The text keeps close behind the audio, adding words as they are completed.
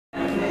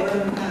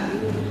other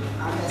kind.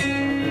 Our best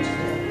prayer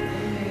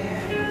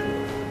today.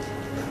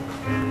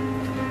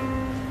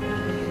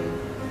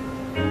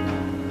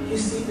 You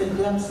see the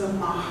depths of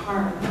my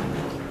heart.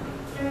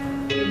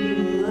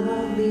 You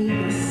love me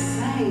the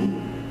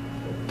same.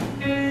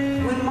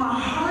 When my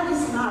heart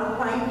is not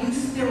right, you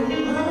still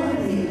love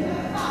me.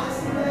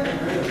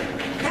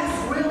 That's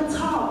real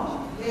talk.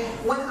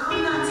 When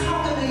I'm not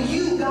talking to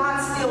you, God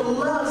still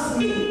loves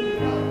me.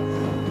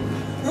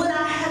 When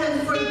I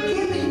haven't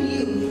forgiven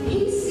you,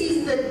 He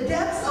sees the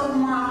depths of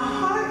my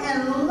heart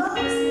and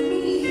loves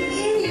me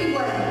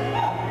anyway.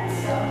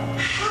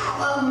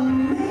 How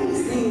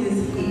amazing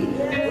is He?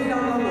 We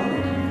don't know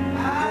Him. I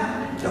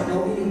don't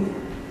know Him.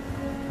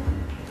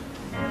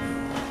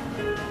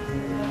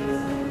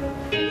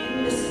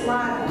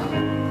 Indescribable.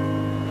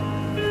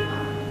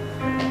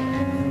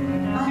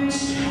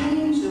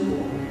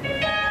 Unchangeable.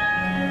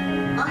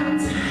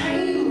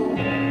 Untamable.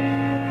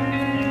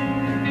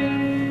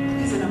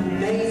 He's an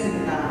amazing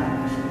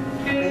God.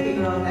 Baby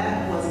girl,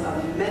 that was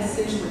a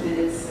message within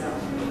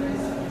itself.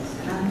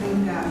 And I thank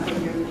God for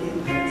your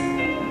gift.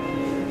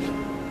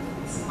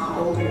 It's my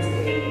oldest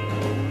age.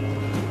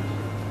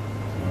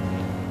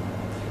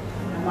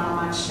 And while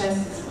my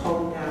chest is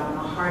poked out,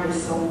 my heart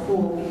is so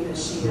full because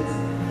she is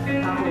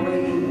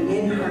operating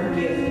in her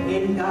gift,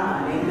 in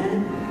God. Amen?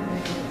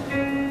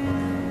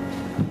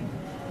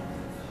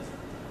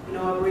 You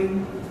know what, Bree? Let me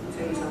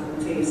tell you something. Let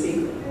me tell you a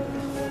secret.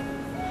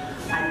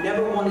 I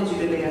never wanted you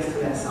to dance to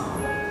that song.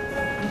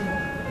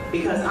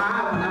 Because when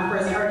I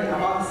first heard it, I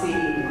bought the CD.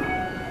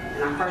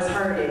 And I first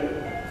heard it,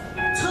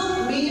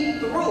 took me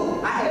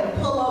through. I had to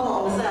pull over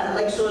on the side of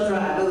Lakeshore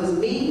Drive. It was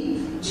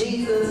me,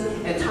 Jesus,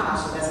 and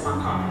Tasha. That's my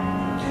car.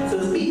 So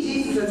it was me,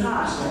 Jesus, and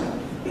Tasha,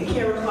 and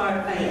Kara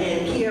Clark,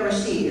 and Kiara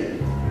Shear,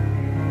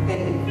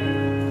 and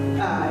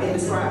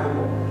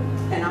Indescribable.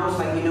 And I was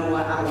like, you know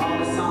what, out of all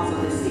the songs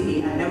on this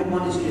CD, I never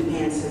wanted you to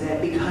dance to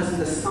that because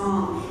the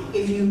song,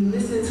 if you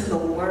listen to the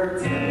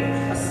words of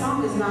it, a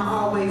song is not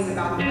always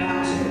about the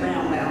bounce and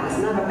bound. It's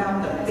not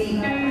about the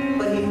beat.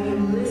 But if you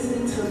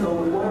listen to the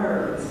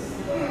words,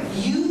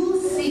 you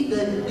see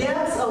the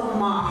depths of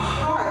my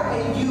heart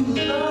and you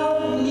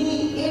love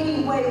me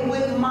anyway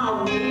with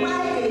my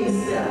raggedy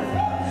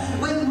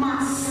self, with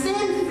my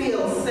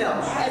sin-filled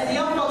self. As the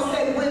young folks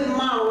say, with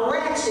my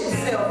ratchet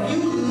self.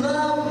 You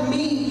love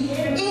me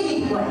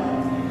anyway.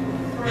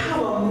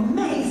 How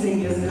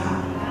amazing is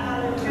God?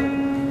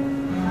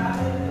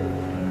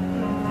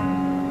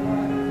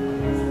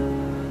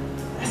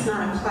 That's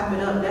not a clap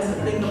it up. That's a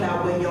think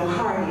about where your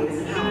heart is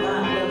and how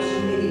God loves you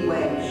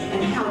anyway.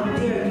 And how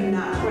dare you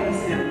not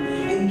praise Him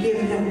and give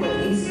Him what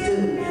He's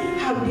due.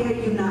 How dare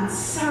you not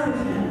serve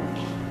Him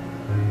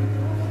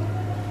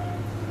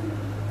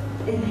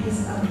in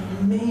His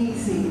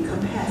amazing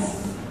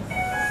capacity.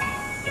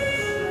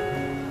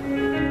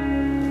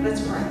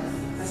 Let's pray.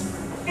 Let's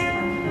pray.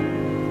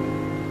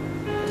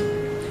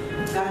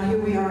 God, here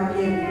we are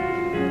again.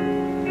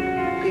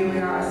 Here we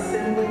are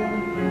assembling.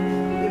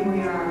 Here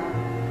we are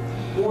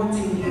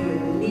wanting you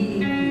and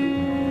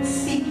needing you,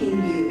 seeking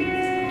you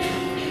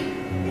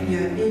in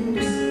your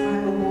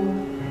indescribable,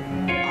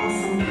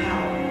 awesome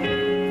power.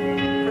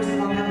 First of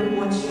all, God, we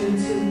want you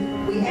to,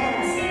 we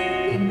ask,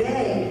 we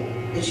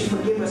beg that you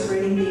forgive us for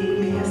anything we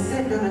may have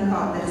said, done, and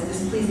thought that is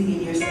displeasing in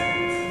your sight.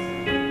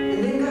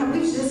 And then, God, we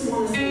just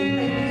want to say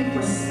thank you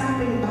for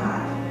stopping by,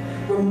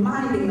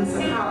 reminding us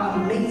of how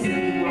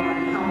amazing you are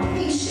and how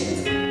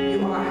patient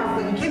you are, how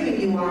forgiving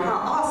you are, how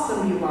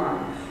awesome you are.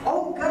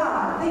 Oh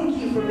God, thank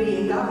you for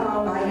being God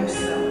all by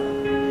yourself.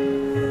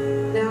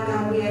 Now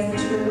God, we ask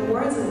that you let the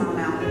words of my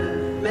mouth and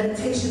the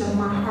meditation of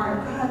my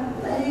heart, God,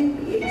 let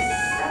it be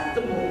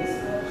acceptable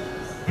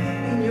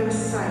in your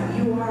sight.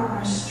 You are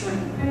our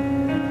strength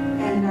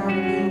and our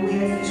Redeemer. We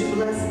ask that you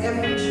bless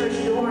every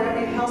church door,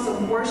 every house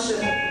of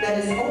worship that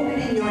is open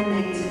in your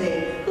name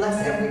today.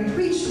 Bless every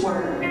preached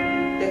word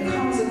that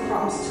comes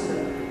across to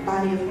the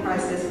body of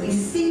Christ as we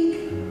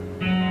seek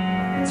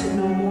to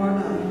know more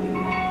of you.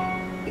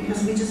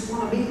 Because we just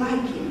want to be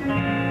like you.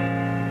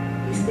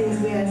 These things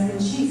we ask in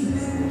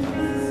Jesus' name.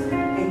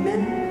 Amen.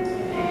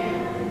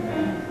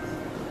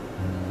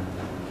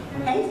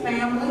 Hey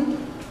family.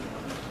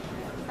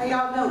 How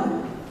y'all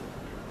doing?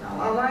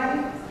 Y'all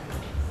alright?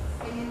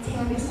 And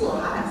Tammy's a little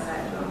hot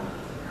outside though.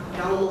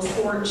 Y'all a little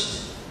scorched.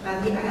 I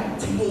got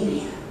a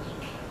tan.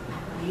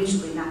 I'm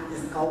usually not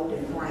this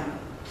golden brown.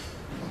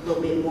 A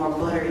little bit more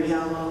butter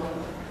yellow.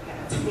 I got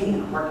a tan.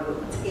 I'm working with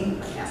my tan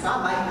right now. So I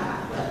like the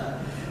hot weather.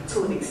 To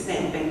an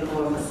extent, thank the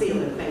Lord for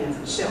ceiling fans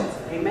and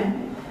shelter.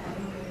 Amen?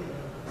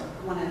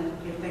 I want to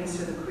give thanks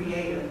to the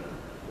Creator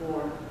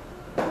for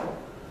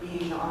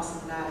being the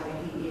awesome God that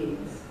He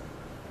is.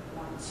 I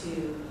want to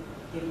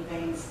give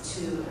thanks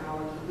to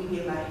we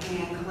give a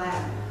hand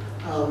clap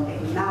of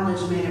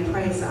acknowledgement and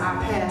praise to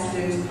our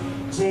pastors,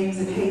 James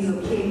and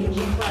Hazel King. Can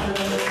we clap it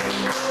up?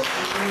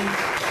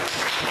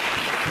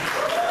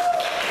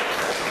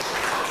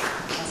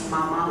 That's my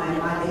mama and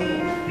my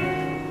dad.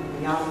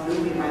 Y'all knew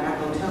me right, I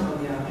go tell them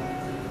y'all.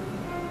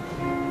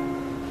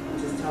 I'm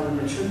just telling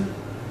the truth.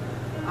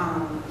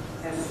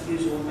 As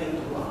usual. Thank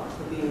you all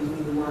for being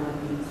who you are to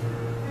me.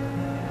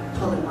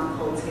 Pulling my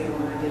coattail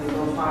when I get a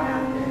little far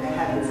out there. That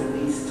happens at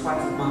least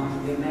twice a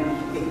month. Amen.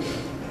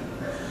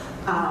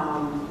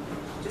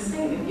 Just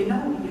saying, you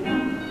know.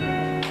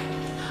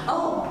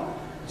 Oh,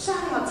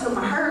 shout out to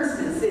my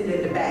husband sitting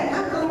in the back.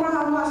 I go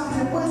around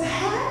Washington, what's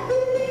happening?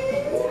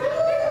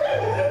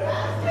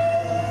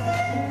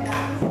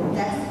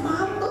 That's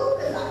my boo.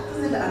 The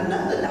doctor's in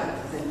another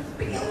doctor's in the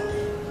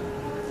building.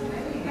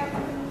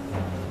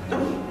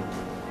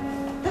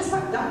 That's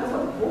right, Dr.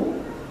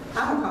 Wade. I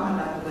don't call him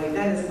Dr. Wade.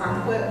 That is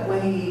our Wet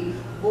Wade,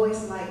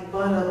 voice like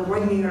butter,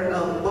 bringer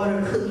of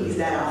butter cookies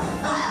that are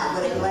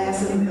fire with a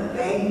glass of milk.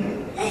 Amen.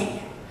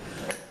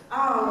 I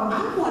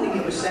want to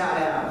give a shout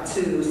out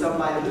to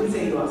somebody. Let me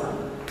tell you all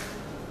something.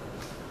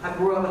 I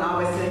grew up, and I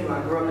always tell you,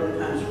 I grew up in the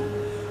country.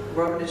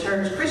 Grew up in the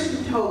church,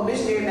 Christian Hope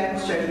Missionary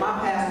Baptist Church. My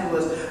pastor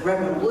was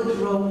Reverend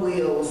Woodrow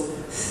Wills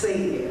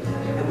Sr.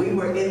 And we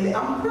were in,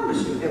 I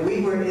promise you, and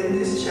we were in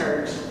this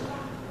church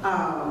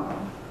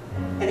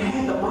and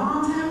had the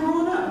bomb time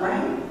growing up,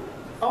 right?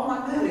 Oh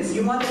my goodness,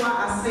 you wonder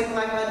why I sing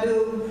like I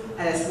do?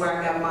 And that's where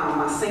I got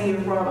my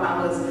singing from.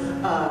 I was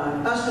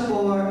usher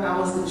board, I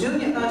was the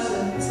junior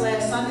usher /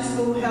 Sunday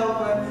school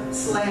helper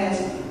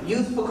 /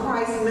 Youth for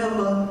Christ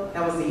member,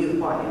 that was the youth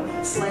party, /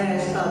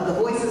 the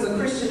Voices of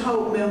Christian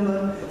Hope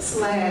member /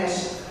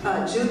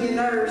 junior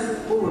nurse.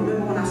 Ooh,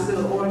 remember when I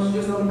spilled orange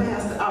juice on the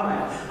pastor? All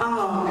right.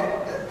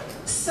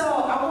 So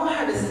I want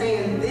her to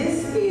stand.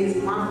 This is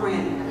my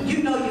friend.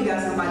 You know you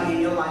got somebody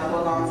in your life for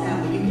a long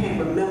time, but you can't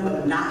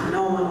remember not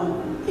knowing them.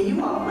 And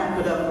you all clap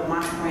it up for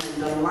my friend,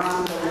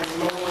 Yolanda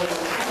Lloyd.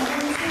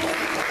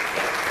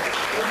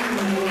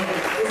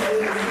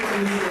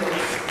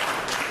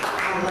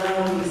 I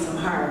love me some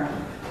her.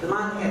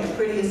 Yolanda had the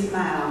prettiest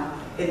smile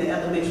in the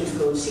elementary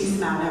school. She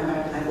smiled at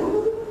everybody like,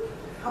 ooh,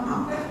 come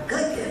on,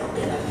 good little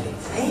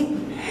benefits.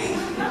 Amen.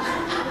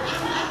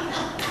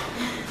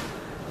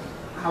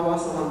 I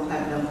also want to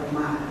clap it up for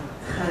my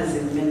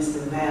cousin, Minister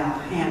Val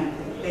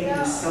Hampton. Thank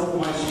you so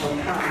much for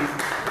coming.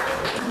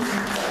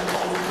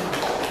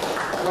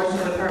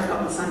 Worship with her a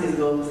couple Sundays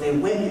ago was their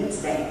Women's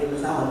Day. It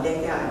was all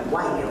decked out in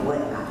white and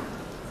whatnot.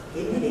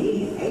 Getting it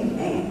in,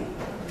 amen.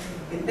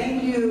 And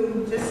thank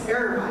you, just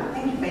everybody,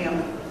 thank you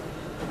family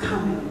for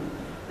coming.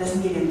 Let's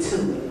get into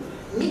it.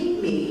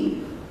 Meet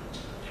me,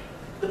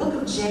 the book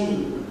of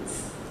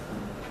James.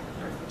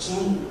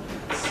 James.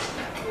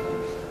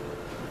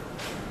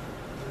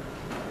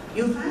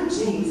 You'll find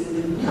James in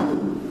the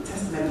New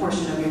Testament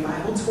portion of your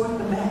Bible toward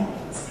the back.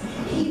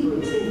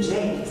 Hebrews, then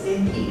James,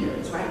 then Peter.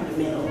 It's right in the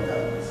middle of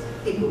those.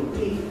 Hebrews,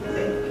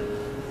 Peter,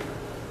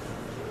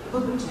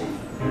 book of James.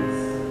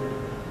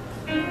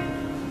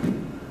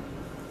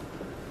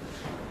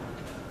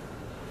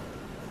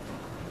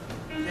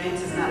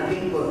 James is not a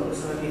big book,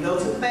 so if you go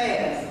too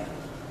fast,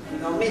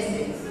 you're going to miss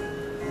it.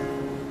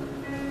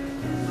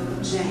 Book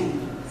of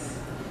James.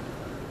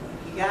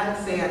 You got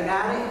it? Say, I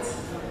got it.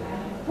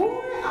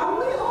 Boy, are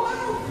we on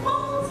our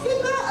phones? Get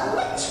that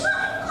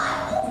electronic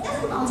Bible. That's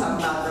what I'm talking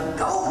about. The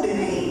golden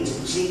age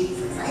of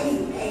Jesus.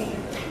 Amen.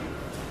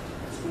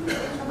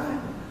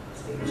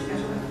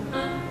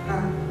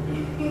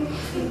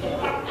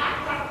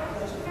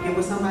 Get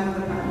with somebody with a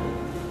Bible.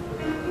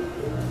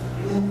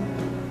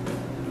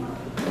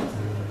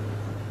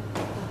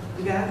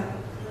 You got it?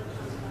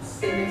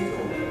 Sit next to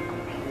it.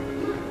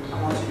 I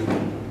want you to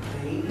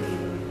read.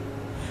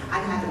 I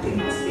have to pick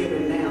my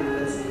spirit now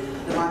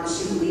because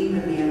she's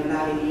leaving me in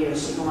about a year.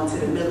 She's going to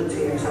the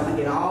military, so I'm going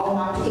to get all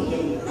my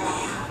picking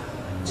now.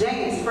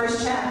 James,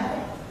 first chapter.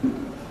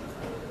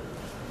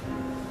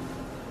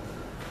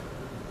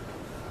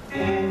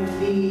 And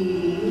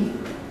the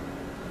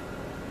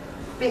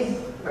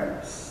 5th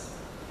verse.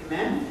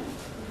 Amen?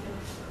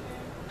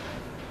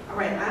 All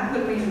right, I'm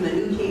going to read from the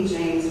New King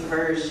James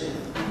Version.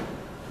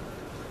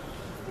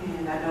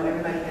 And I know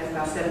everybody has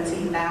about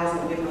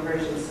 17,000 different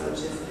versions, so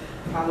just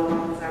follow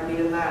along as I read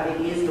aloud.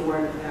 It is the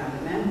Word of God.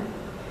 Amen?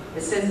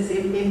 It says,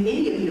 if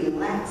any of you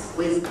lacks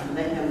wisdom,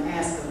 let him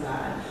ask of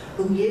God,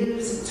 who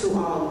gives to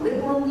all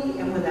liberally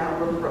and without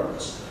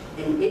reproach,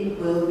 and it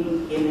will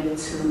be given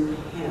to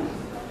him.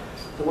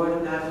 The word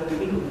of God for the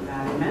people of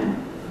God.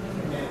 Amen?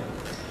 Amen.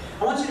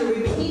 I want you to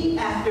repeat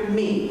after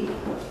me.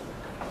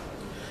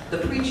 The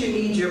preacher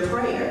needs your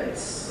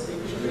prayers.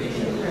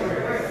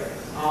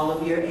 All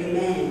of your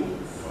amens.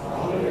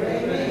 All of your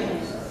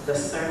amens. The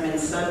sermon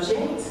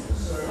subject.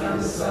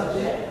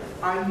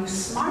 Are you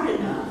smart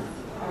enough?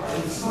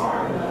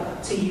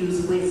 To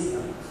use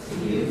wisdom.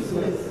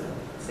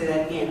 Say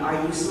that again.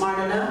 Are you smart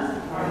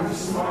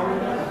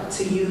enough?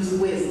 To use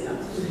wisdom.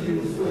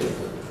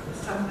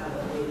 Let's talk about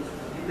wisdom.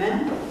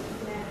 Amen?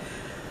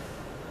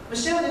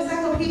 Michelle, the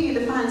encyclopedia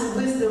defines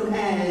wisdom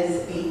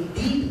as a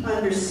deep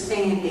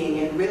understanding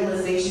and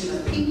realization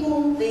of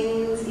people,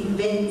 things,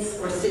 events,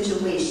 or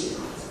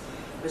situations,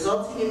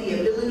 resulting in the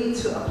ability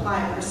to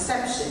apply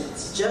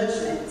perceptions,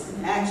 judgments,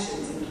 and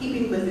actions in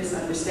keeping with this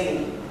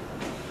understanding.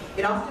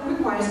 It often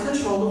requires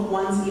control of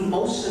one's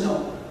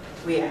emotional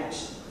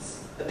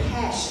reactions, the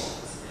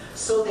passions,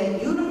 so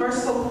that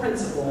universal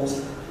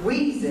principles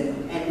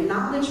reason, and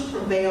knowledge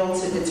prevail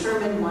to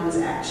determine one's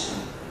action.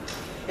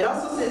 It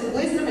also says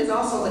wisdom is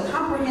also the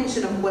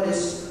comprehension of what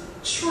is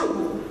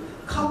true,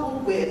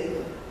 coupled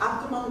with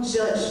optimum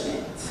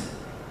judgment.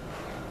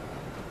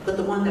 But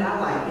the one that I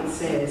like, it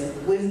says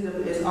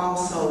wisdom is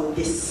also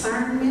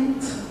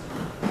discernment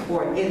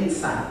or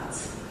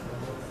insight.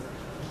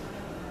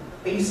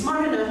 Are you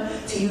smart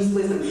enough to use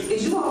wisdom?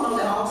 Did you all know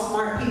that all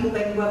smart people,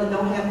 baby brother,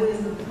 don't have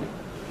wisdom?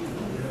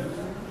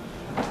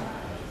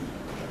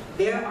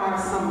 There are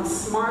some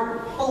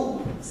smart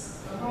fools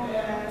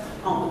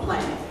on the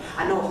planet.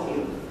 I know a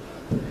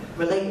few,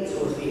 related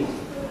to a few.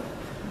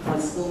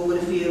 Went to school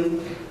with a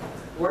few,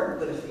 worked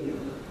with a few,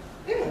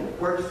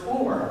 worked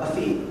for a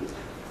few.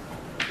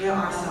 There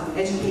are some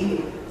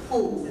educated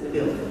fools in the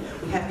building.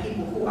 We have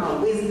people who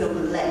are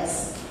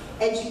wisdomless.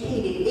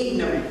 Educated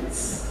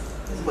ignorance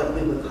is what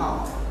we would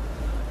call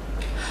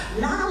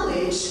it.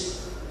 Knowledge,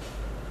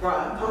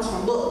 right, comes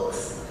from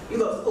books. You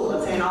go to school,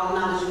 obtain all the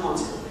knowledge you want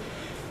to.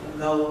 You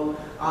go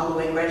all the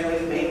way, graduate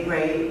from 8th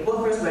grade.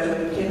 Well, first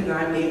graduate from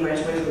kindergarten, then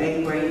graduate from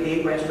 8th grade,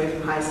 then graduate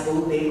from high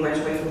school, then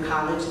graduate from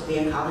college,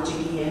 then college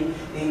again,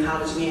 then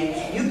college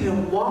again. You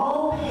can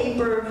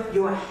wallpaper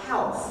your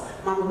house,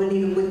 Mama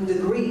Benita, with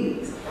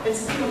degrees, and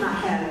still not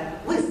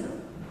have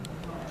wisdom.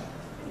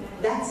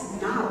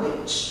 That's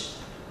knowledge.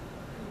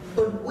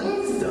 But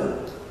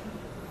wisdom,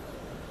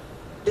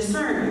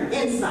 discernment,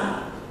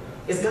 insight,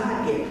 is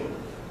God-given.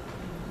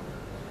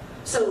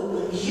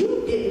 So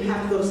you didn't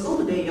have to go to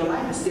school a day in your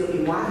life and still be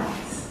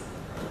wise.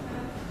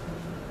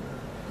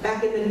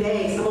 Back in the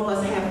day, some of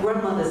us have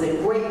grandmothers and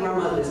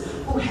great-grandmothers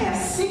who have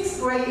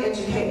 6th grade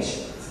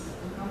educations,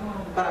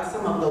 but are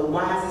some of the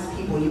wisest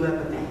people you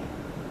ever met.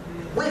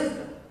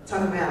 Wisdom,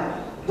 talking about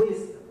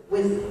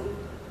wisdom.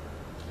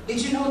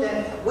 Did you know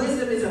that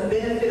wisdom is a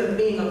benefit of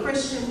being a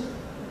Christian?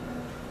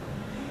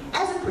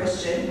 As a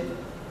Christian,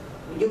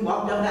 when you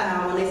walked up the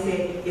aisle and they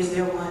said, "Is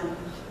there one?"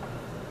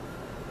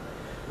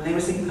 When they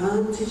would say,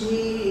 "Come to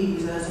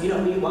Jesus," you know,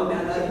 when you walk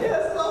down, like,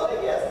 "Yes, Lord,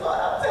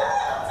 I'm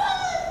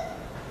tired."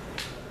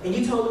 And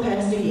you told the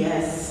pastor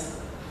yes.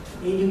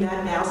 And you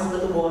got doused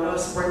with the water,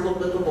 sprinkled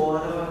with the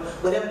water,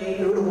 whatever they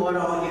threw the water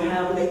on you,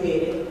 however they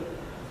did it.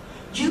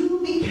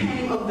 You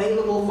became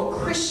available for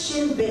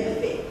Christian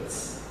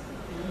benefits.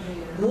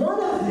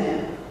 One of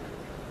them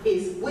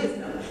is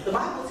wisdom. The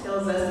Bible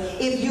tells us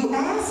if you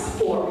ask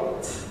for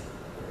it,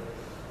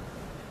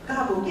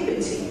 God will give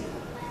it to you.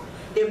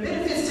 There are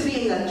benefits to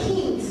being a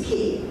king's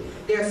kid.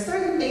 There are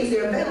certain things that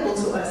are available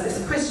to us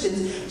as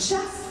Christians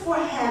just for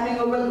having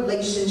a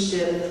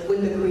relationship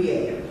with the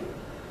Creator.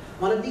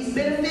 One of these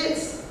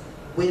benefits,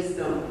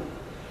 wisdom.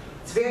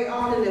 It's very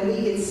often that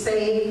we get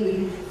saved,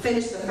 we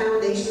finish the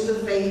Foundations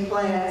of Faith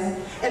class,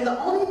 and the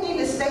only thing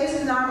that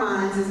stays in our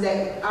minds is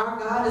that our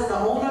God is the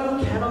owner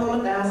of cattle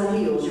on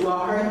 1,000 hills. You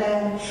all heard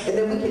that? And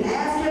then we can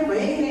ask Him for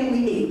anything we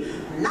need.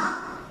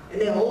 Knock,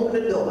 and they'll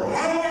open the door.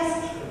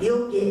 Ask, and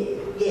He'll get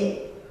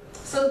it.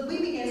 So we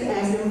begin to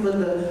ask Him for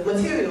the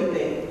material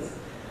things.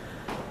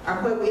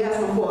 We ask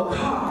Him for a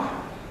car.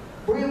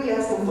 Bree, we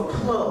ask Him for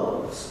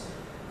clothes.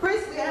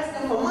 Chris, we ask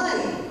Him for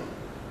money.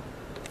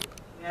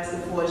 We ask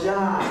Him for a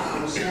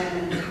job.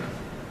 Shannon.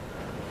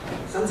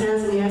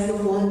 Sometimes we ask Him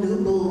for a new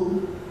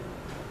boo.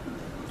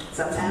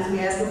 Sometimes we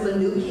ask Him for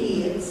new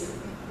kids.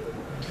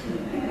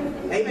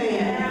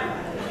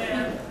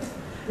 Amen.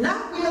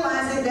 Not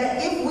realizing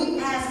that if we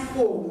ask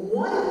for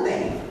one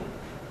thing,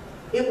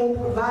 it will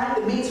provide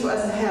the means for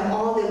us to have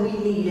all that we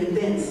need and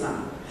then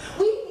some.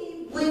 We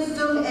need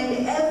wisdom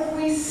in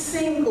every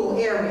single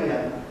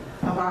area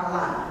of our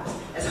lives.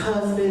 As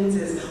husbands,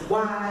 as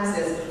wives,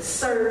 as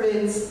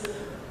servants,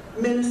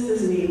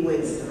 ministers need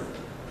wisdom.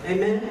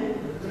 Amen?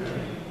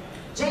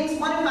 James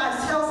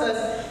 1:5 tells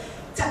us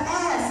to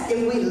ask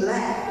if we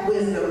lack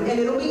wisdom, and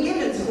it'll be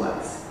given to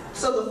us.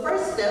 So the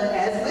first step,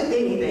 as with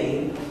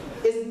anything,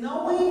 is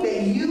knowing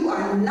that you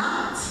are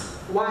not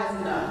wise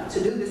enough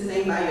to do this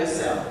thing by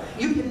yourself.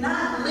 You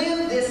cannot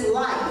live this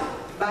life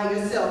by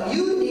yourself.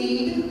 You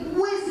need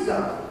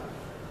wisdom.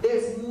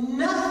 There's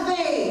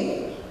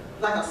nothing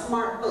like a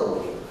smart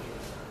fool.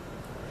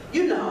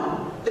 You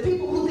know, the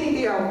people who think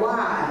they are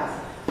wise,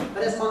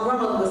 but as my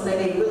grandmother would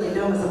say, they really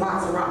dumb as a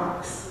box of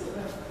rocks.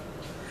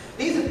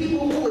 These are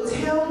people who will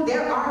tell,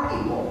 there are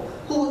people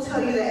who will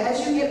tell you that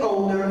as you get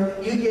older,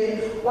 you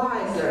get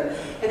wiser.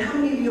 And how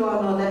many of you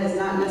all know that is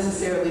not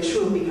necessarily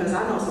true? Because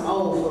I know some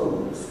old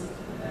fools.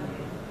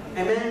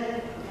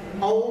 Amen?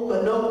 Old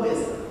but no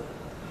wisdom.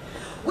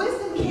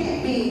 Wisdom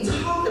can't be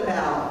talked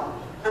about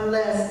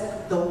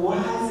unless the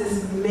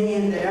wisest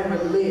man that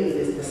ever lived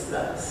is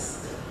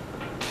discussed.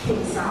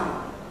 King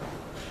Solomon.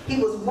 He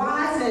was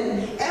wise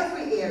in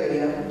every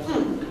area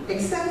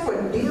except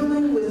for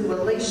dealing with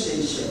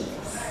relationships.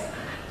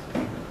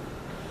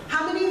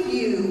 How many of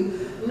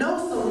you know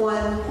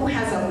someone who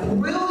has a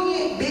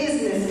brilliant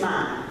business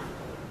mind,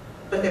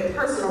 but their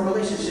personal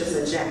relationships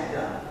are jacked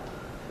up?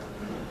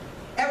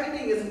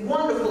 Everything is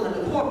wonderful in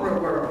the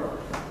corporate world,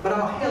 but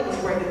all hell is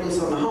breaking loose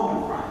on the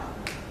home front.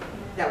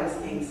 That was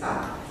King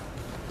Solomon.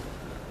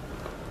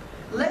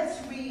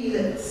 Let's read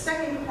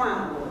 2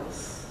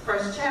 Chronicles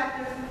 1st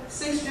chapter,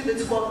 6th through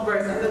the 12th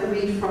verse. I'm going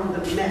to read from the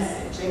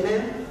Message.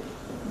 Amen?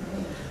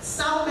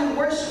 Solomon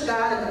worshiped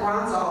God at the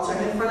bronze altar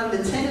in front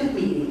of the tent of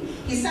meeting.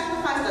 He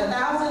sacrificed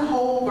 1,000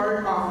 whole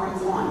burnt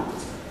offerings on it.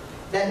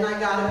 That night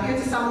God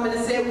appeared to Solomon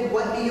and said,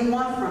 "What do you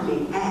want from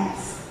me?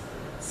 Ask."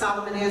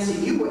 Solomon answered,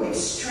 "You were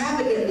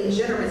extravagantly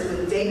generous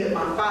with David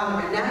my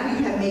father, and now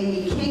you have made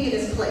me king in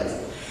his place.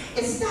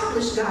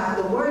 Establish, God,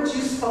 the words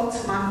you spoke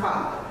to my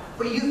father,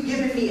 for you've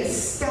given me a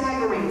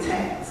staggering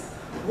task,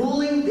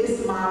 ruling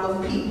this mob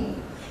of people.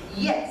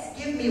 Yes,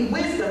 give me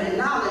wisdom and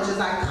knowledge as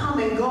I come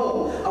and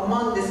go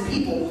among this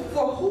people.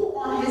 For who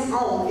on his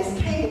own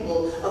is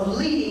capable of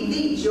leading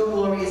these, your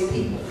glorious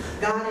people?"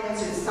 God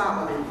answered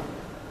Solomon,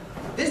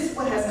 "This is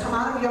what has come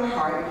out of your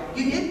heart.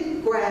 You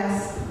didn't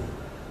grasp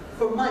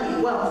for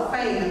money, wealth,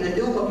 fame, and the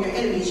doom of your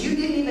enemies. You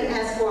didn't even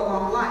ask for a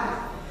long life.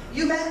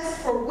 You asked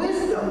for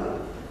wisdom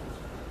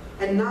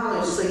and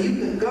knowledge so you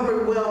could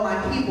govern well my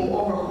people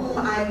over whom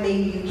I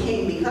made you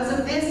king. Because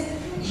of this,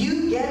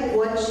 you get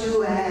what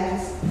you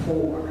asked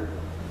for.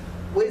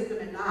 Wisdom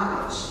and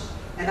knowledge.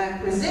 And I'm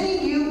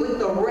presenting you with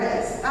the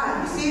rest."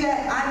 You see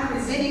that? I'm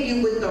presenting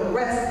you with the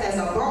rest as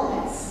a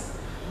bonus.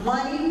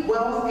 Money,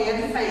 wealth,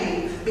 and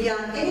fame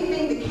beyond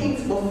anything the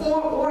kings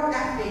before or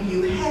after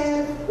you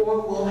had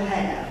or will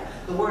have.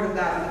 The word of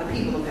God for the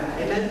people of God.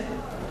 Amen?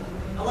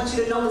 I want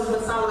you to notice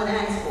what Solomon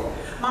asked for.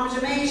 Mama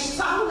Jermaine,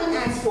 Solomon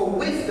asked for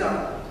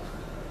wisdom.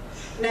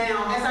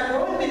 Now, as I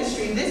grow in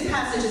ministry, this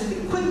passage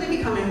is quickly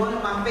becoming one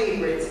of my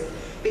favorites,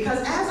 because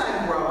as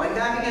I grow and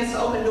God begins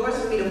to open doors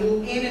for me to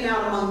move in and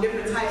out among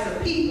different types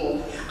of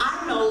people,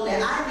 I know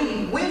that I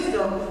need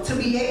wisdom to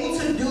be able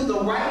to do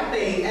the right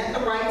thing at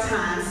the right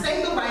time,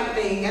 say the right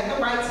thing at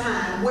the right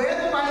time,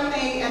 wear the right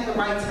thing at the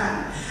right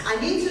time. I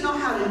need to know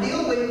how to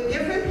deal with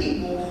different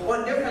people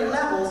on different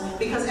levels,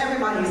 because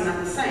everybody is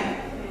not the same.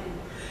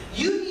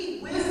 You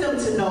need wisdom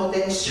to know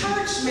that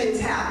church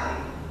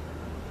mentality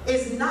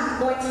is not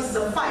going to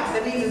suffice.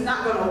 That means it's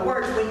not going to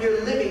work when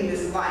you're living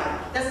this life.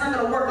 That's not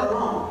going to work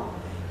alone.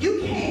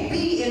 You can't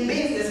be in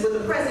business with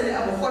the president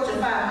of a Fortune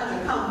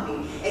 500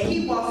 company, and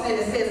he walks in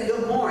and says,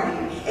 "Good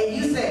morning," and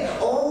you say,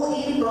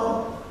 "Oh,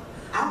 Ebo,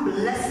 I'm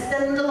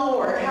blessed in the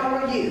Lord. How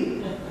are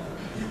you?"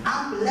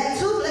 I'm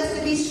too blessed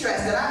to be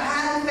stressed, that I'm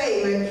highly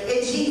favored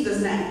in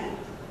Jesus' name.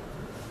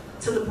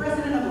 To the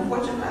president of a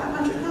Fortune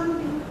 500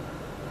 company,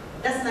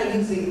 that's not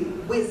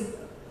using wisdom.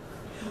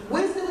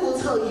 Wisdom will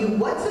tell you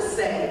what to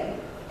say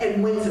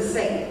and when to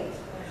say it.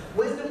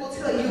 Wisdom will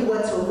tell you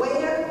what to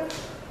wear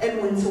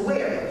and when to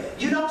wear it.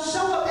 You don't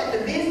show up at the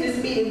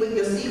business meeting with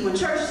your sequin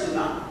church suit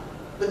on,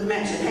 with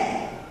matching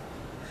hat.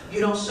 You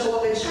don't show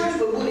up at church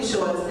with booty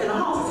shorts and a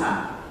halter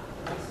top.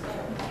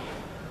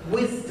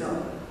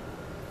 Wisdom.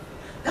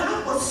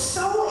 God was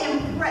so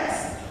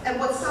impressed at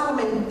what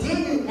Solomon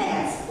didn't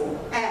ask for.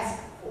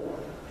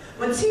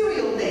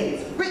 Material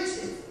things,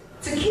 riches,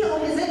 to kill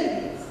his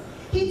enemies.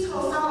 He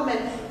told Solomon,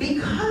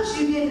 because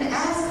you didn't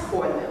ask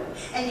for them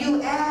and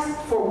you asked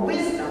for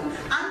wisdom,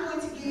 I'm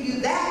going to give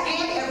you that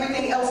and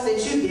everything else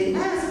that you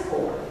didn't ask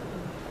for.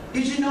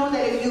 Did you know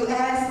that if you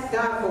ask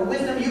God for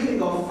wisdom, you can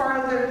go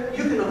further,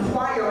 you can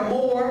acquire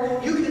more,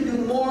 you can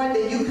do more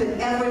than you could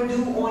ever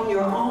do on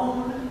your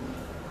own?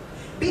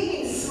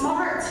 Being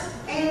smart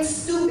and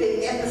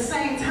stupid at the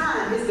same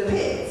time is the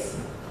pits,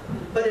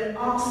 but it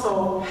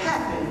also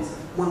happens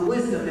when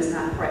wisdom is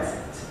not present.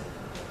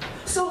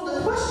 So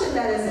the question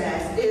that is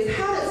asked is,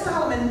 how did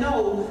Solomon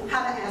know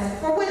how to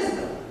ask for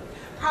wisdom?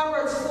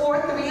 Proverbs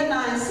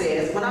 4:3-9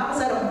 says, when I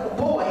was a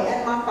boy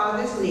at my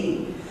father's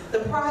knee, the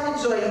pride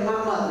and joy of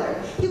my mother,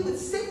 he would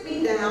sit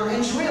me down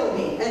and drill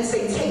me and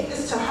say, take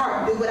this to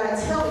heart, do what I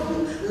tell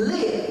you,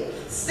 live,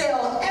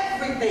 sell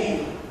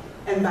everything,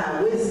 and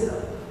buy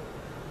wisdom.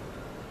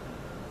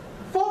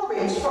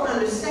 Forage for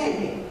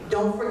understanding.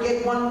 Don't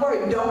forget one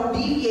word. Don't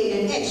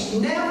deviate an inch.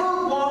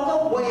 Never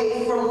walk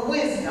away from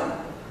wisdom.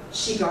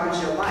 She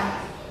guards your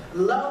life.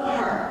 Love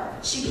her.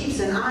 She keeps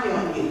an eye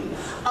on you.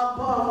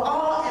 Above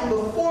all and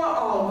before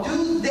all,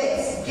 do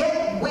this.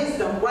 Get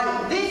wisdom.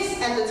 Write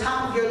this at the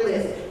top of your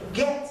list.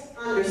 Get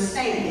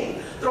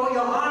understanding. Throw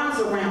your arms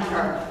around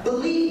her.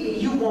 Believe me,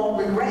 you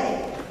won't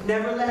regret it.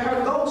 Never let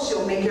her go.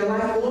 She'll make your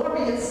life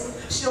glorious.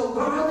 She'll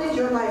garland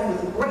your life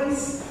with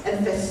grace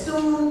and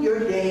festoon your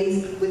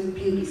days with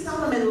beauty.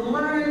 Solomon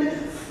learned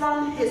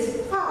from his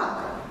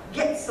father.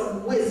 Get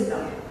some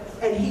wisdom,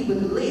 and he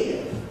would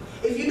live.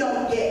 If you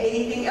don't get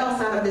anything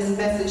else out of this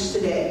message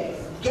today,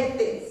 get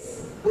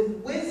this. With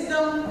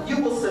wisdom,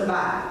 you will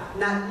survive.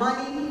 Not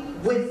money,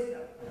 wisdom.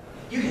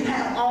 You can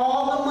have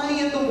all the money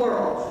in the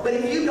world, but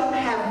if you don't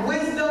have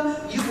wisdom,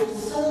 you will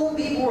soon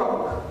be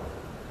broke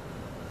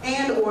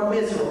and or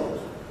miserable.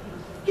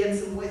 Get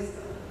some wisdom.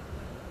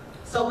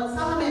 So when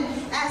Solomon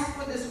asked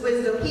for this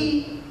wisdom,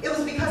 it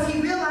was because he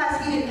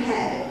realized he didn't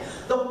have it.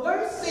 The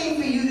worst thing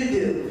for you to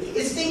do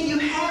is think you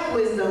have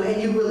wisdom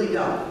and you really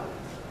don't.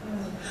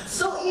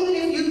 So even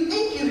if you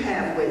think you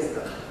have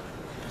wisdom,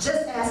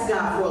 just ask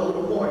God for a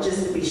little more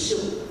just to be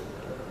sure.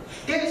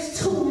 There's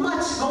too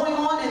much going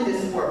on in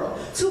this world.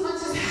 Too much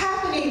is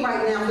happening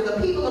right now for the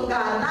people of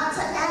God not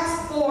to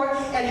ask for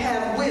and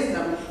have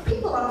wisdom.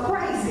 People are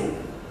crazy.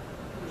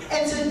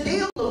 And to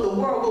deal with the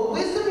world, but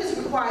wisdom is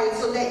required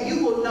so that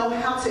you will know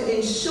how to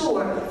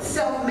ensure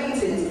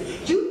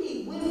self-maintenance. You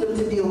need wisdom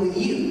to deal with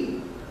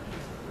you.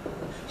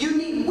 You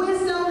need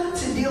wisdom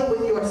to deal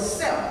with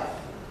yourself.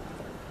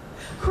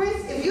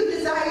 Chris, if you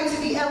desire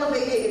to be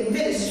elevated in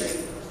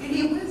ministry, you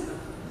need wisdom.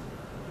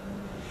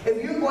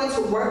 If you're going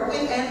to work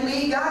with and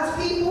lead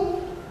God's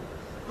people,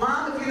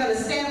 Mom, if you're going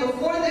to stand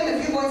before them,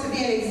 if you're going to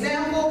be an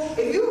example,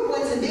 if you're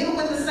going to deal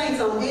with the saints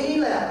on any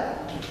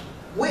level,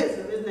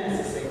 wisdom is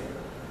necessary.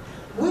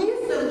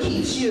 Wisdom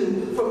keeps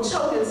you from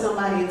choking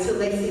somebody until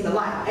they see the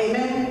light.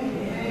 Amen?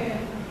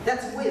 Amen.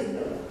 That's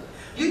wisdom.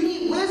 You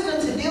need wisdom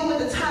to deal with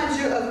the times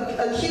you're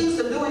accused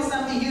of doing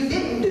something you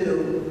didn't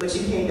do, but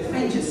you can't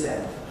defend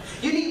yourself.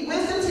 You need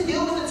wisdom to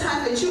deal with the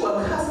time that you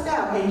are cussed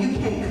out and you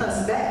can't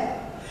cuss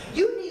back.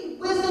 You need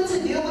wisdom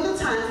to deal with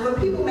the times where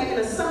people make an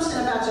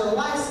assumption about your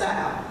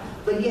lifestyle,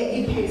 but yet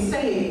you can't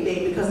say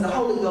anything because the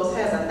Holy Ghost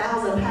has a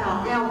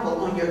 1,000-pound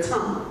anvil on your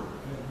tongue.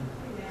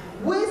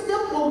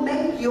 Wisdom will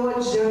make your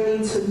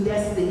journey to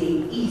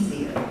destiny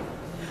easier.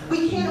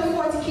 We can't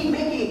afford to keep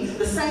making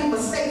the same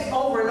mistakes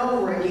over and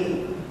over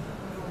again.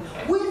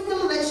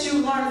 Wisdom lets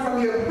you learn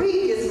from your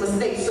previous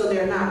mistakes so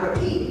they're not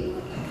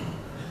repeated.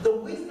 The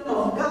wisdom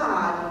of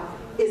God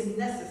is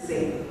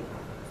necessary.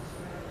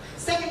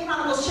 2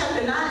 Chronicles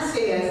chapter 9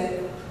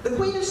 says, the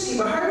Queen of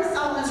Sheba heard of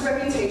Solomon's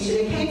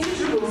reputation and came to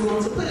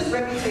Jerusalem to put his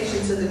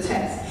reputation to the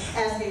test,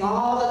 asking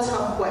all the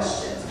tough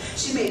questions.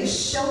 She made a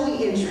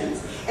showy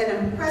entrance,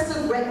 an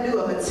impressive retinue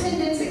of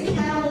attendants and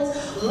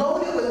camels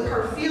loaded with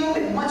perfume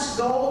and much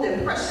gold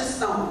and precious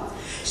stones.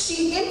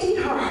 She emptied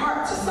her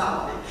heart to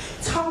Solomon,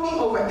 talking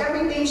over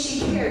everything she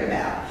cared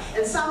about.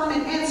 And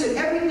Solomon answered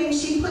everything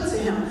she put to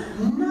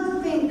him.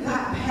 Nothing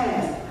got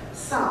past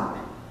Solomon.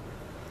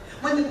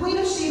 When the Queen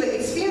of Sheba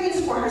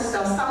experienced for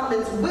herself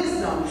Solomon's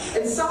wisdom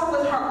and saw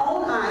with her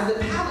own eyes the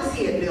palace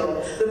he had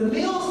built, the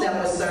meals that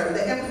were served,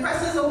 the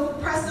impressive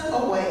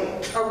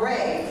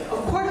array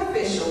of court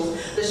officials,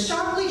 the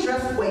sharply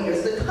dressed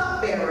waiters, the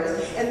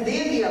cupbearers, and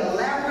then the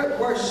elaborate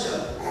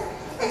worship,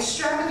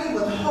 extravagant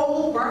with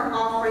whole burnt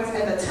offerings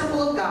at the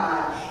temple of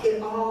God,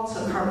 it all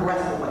took her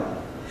breath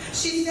away.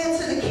 She said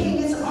to the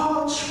king, it's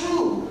all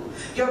true.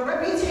 Your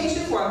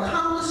reputation for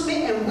accomplishment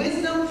and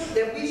wisdom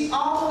that reached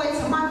all the way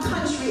to my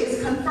country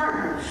is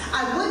confirmed.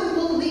 I wouldn't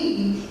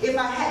believe if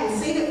I hadn't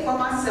seen it for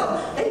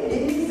myself. They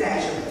didn't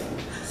exaggerate.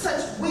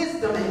 Such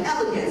wisdom and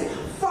elegance,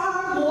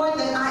 far more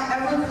than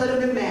I ever could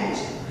have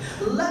imagined.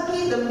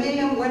 Lucky the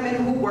men and women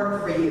who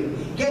work for you,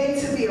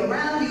 getting to be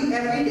around you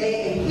every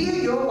day and hear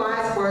your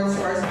wise words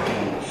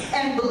firsthand.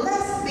 And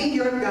blessed be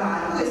your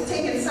God who has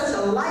taken such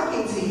a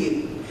liking to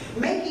you,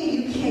 making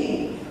you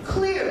king.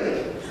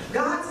 Clearly,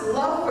 God's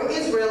love for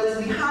Israel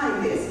is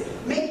behind this,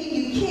 making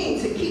you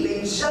king to keep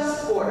a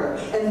just order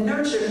and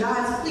nurture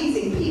God's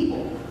pleasing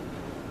people.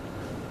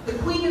 The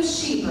Queen of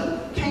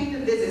Sheba came to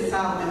visit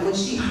Solomon when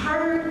she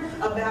heard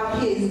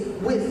about his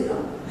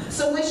wisdom.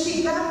 So when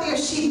she got there,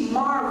 she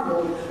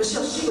marveled, but she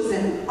was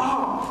in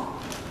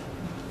awe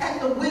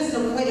at the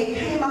wisdom when it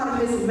came out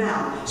of his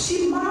mouth.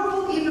 She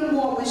marveled even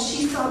more when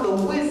she saw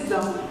the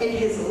wisdom in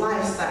his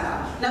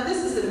lifestyle. Now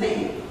this is the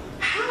thing.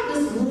 How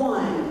does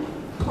one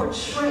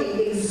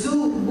portray,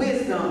 exude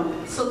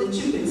wisdom so that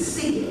you can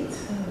see it?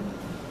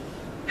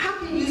 How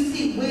can you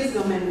see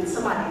wisdom in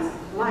somebody's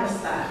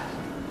lifestyle?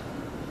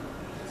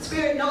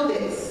 Spirit, know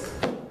this.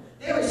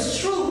 There is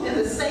truth in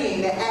the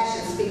saying that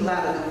actions speak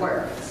louder than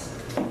words.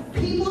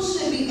 People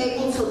should be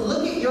able to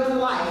look at your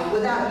life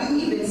without you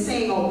even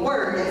saying a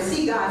word and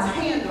see God's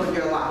hand on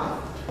your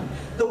life.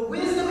 The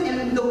wisdom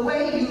in the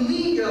way you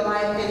lead your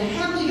life and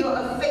handle your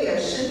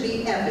affairs should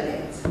be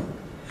evident.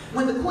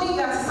 When the queen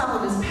got to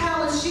Solomon's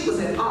palace, she was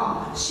in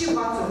awe. She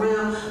walked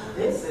around,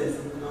 this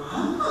is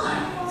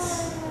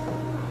nice.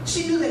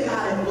 She knew that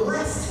God had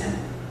blessed him.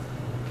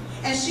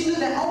 And she knew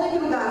that only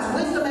through God's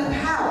wisdom and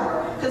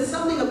power could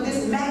something of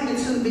this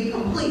magnitude be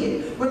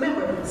completed.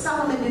 Remember,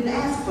 Solomon didn't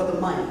ask for the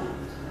money.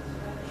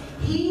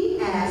 He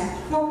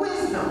asked for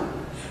wisdom.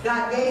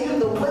 God gave him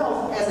the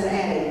wealth as an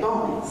added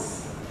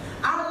bonus.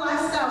 Our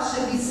lifestyle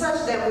should be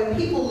such that when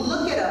people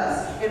look at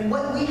us and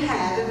what we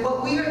have and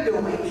what we are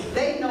doing,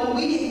 they know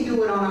we didn't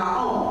do it on our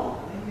own.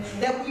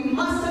 That we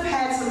must have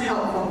had some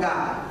help from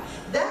God.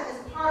 That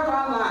is part of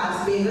our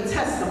lives being a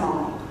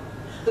testimony.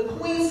 The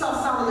queen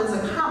saw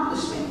Solomon's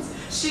accomplishments.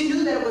 She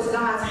knew that it was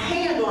God's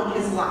hand on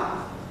his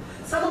life.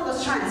 Some of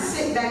us try and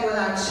sit back with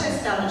our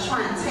chest out and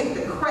try and take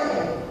the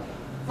credit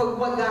for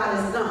what God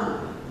has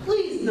done.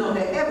 Please know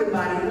that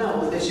everybody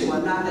knows that you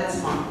are not that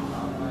smart.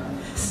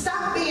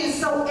 Stop being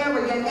so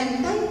arrogant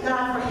and thank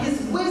God for his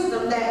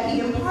wisdom that he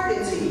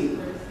imparted to you.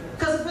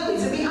 Because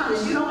really, to be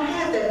honest, you don't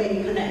have that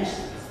many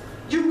connections.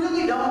 You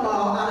really don't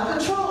ball out of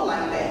control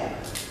like that.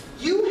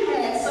 You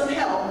had some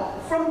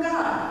help from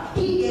God.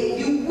 He gave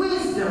you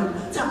wisdom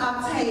to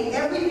obtain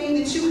everything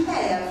that you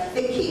have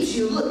that keeps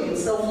you looking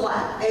so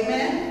flat.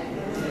 Amen?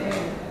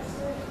 Amen.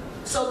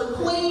 So the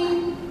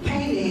queen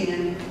came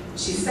in.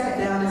 She sat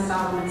down at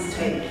Solomon's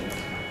table.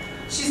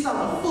 She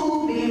saw the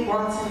food being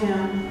brought to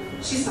him.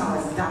 She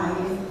saw his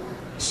diet.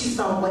 She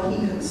saw what he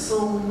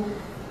consumed.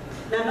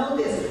 Now know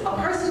this, a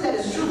person that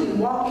is truly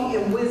walking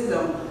in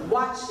wisdom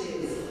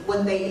watches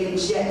what they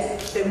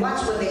ingest. They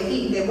watch what they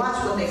eat. They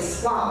watch what they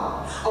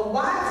swallow. A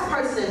wise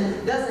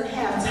person doesn't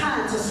have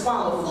time to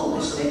swallow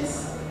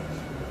foolishness.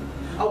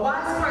 A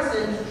wise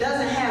person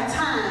doesn't have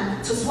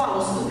time to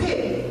swallow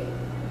stupidity.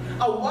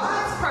 A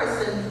wise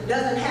person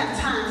doesn't have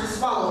time to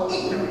swallow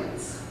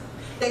ignorance.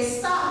 They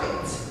stop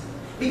it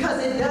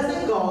because it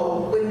doesn't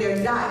go with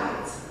their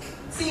diet.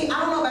 See, I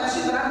don't know about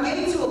you, but I'm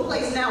getting to a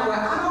place now where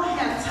I don't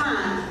have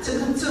time to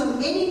consume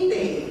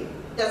anything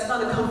that's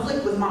going to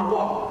conflict with my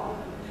walk.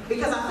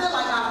 Because I feel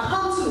like I've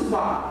come too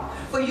far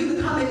for you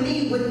to come and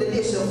lead with the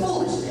dish of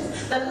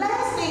foolishness. The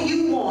last thing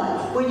you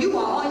want when you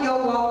are on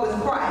your walk with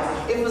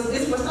Christ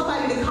is for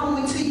somebody to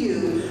come to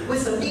you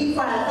with some deep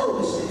fried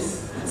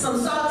foolishness, some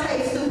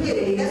sauteed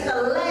stupidity. That's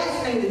the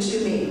last thing that you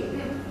need.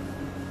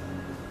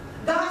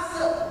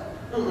 Gossip,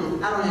 I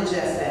don't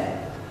ingest that.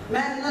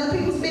 Managing other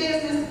people's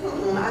business,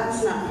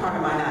 that's not part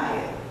of my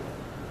diet.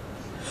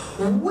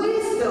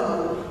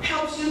 Wisdom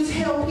helps you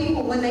tell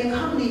people when they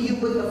come to you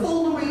with the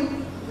foolery,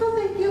 no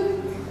thank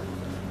you.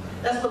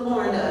 That's what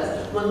Lauren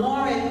does. When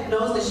Lauren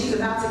knows that she's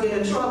about to get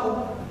in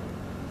trouble,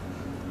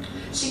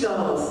 she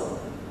goes,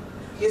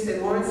 you say,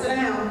 Lauren, sit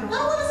down. I don't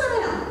want to sit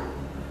down.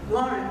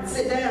 Lauren,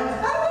 sit down.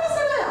 I don't want to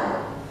sit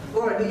down.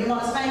 Lauren, do you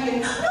want a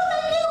spanking? No,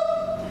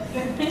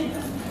 thank you.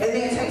 And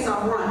then it takes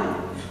off running.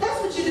 That's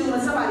what you do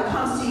when somebody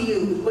comes to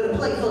you with a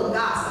plate full of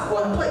gossip,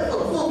 or a plate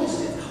full of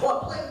foolishness, or a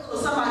plate full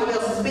of somebody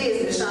else's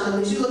business,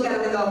 Shonda, that you look at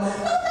them and go, no,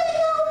 thank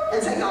you,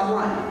 and take off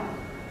running.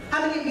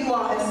 How many of you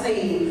all have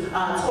seen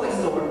Toy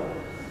Story?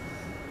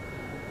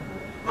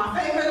 My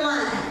favorite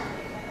line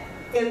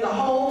in the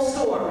whole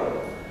story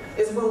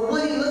is when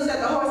Woody looks at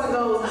the horse and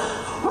goes,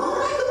 run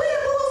like the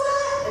wind,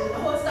 bullseye, and the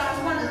horse starts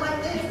running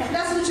like this.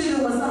 That's what you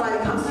do when somebody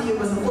comes to you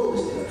with some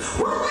foolishness.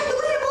 Run like the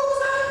wind,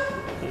 bullseye,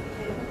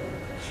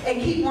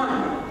 and keep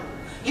running.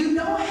 You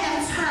don't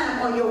have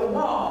time on your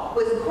walk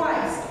with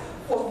Christ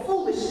for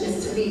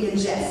foolishness to be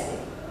ingested,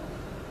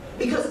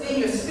 because then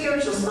your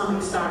spiritual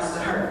stomach starts to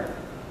hurt.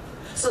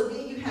 So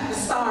then you have to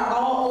start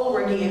all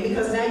over again,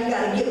 because now you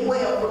got to get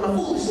well from the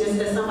foolishness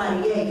that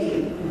somebody gave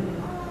you.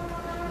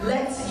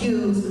 Let's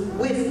use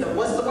wisdom.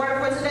 What's the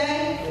word for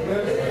today?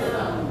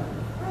 Wisdom.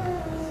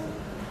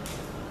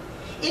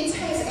 It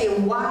takes a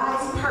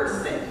wise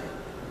person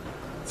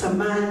to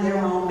mind their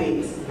own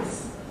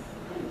business.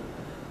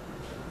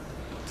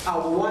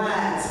 A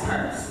wise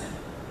person.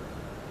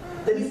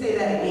 Let me say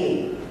that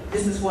again.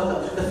 This is for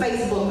the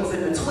Facebookers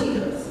and the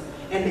tweeters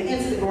and the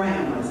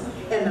Instagrammers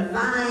and the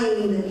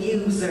Vine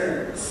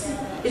users.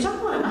 Did y'all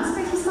know that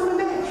MySpace was coming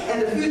back?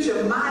 And the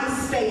future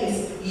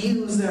MySpace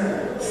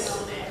users.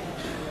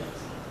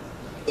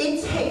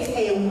 It takes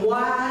a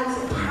wise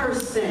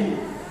person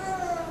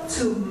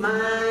to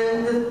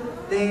mind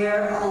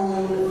their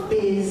own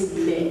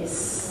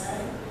business.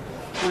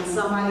 When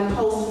somebody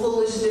posts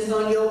foolishness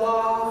on your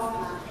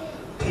wall,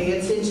 pay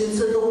attention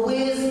to the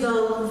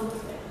wisdom.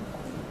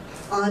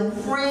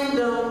 Unfriend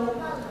them.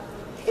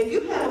 If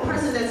you have a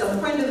person that's a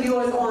friend of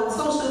yours on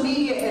social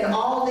media and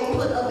all they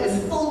put up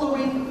is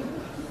foolery,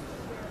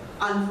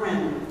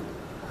 unfriend them.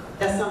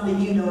 That's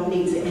something you don't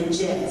need to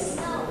ingest.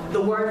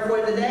 The word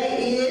for the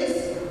day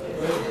is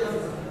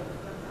wisdom.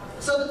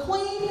 So the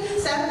queen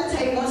sat at the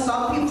table and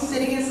saw the people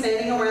sitting and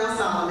standing around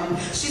Solomon.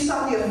 She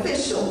saw the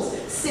officials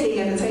sitting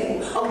at the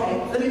table.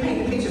 Okay, let me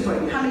paint a picture for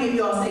you. How many of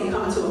y'all seen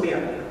Coming to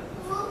America?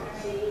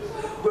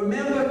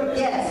 Remember,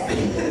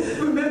 yes,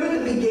 remember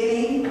the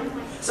beginning?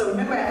 So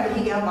remember after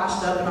he got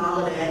washed up and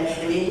all of that,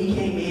 and then he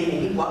came in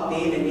and he walked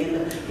in, and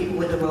then the people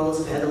with the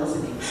rose petals,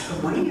 and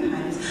good morning, Your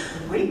Highness,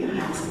 good morning, Your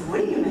Highness, good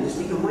morning, Your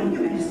Majesty, good morning,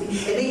 Your Majesty. And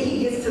then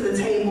he gets to the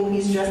table,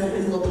 he's dressed in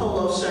his little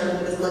polo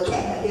shirt with his little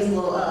cap, his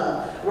little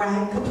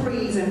rag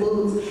capris and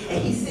boots,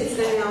 and he sits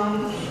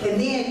down, and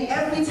then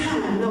every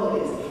time,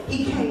 notice,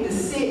 he came to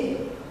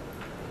sit,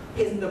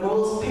 the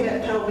rose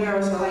petal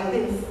bearers were like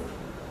this.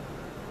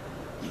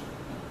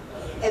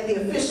 And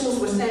the officials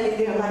were standing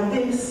there like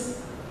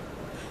this.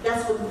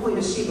 That's what the Queen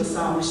of Sheba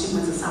saw when she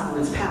went to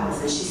Solomon's palace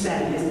and she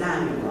sat in his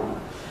dining room.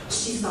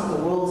 She saw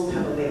the rose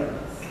petal bearers.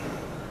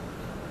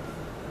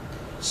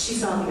 She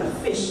saw the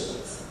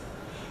officials.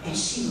 And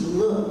she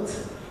looked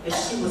and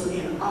she was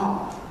in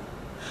awe.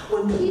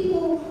 When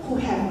people who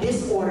have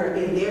disorder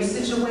in their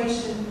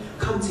situation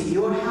come to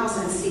your house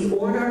and see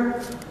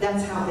order,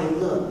 that's how they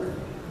look.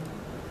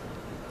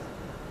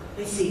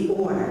 They see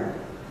order.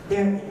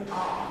 They're in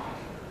awe.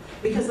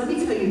 Because let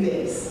me tell you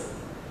this,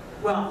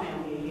 we're all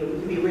family in here, we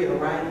can be real,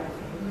 right?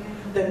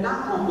 The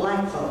knock on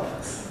black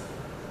folks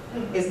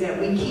is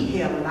that we keep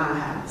hell in our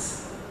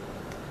house.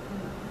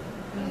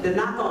 The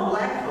knock on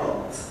black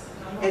folks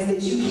is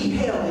that you keep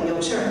hell in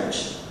your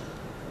church.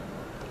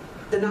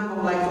 The knock on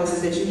black folks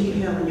is that you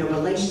keep hell in your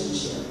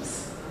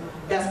relationships.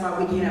 That's why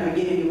we can't ever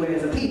get anywhere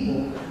as a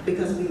people,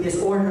 because we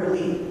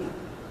disorderly.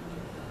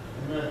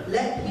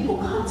 Let people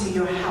come to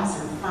your house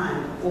and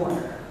find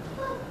order.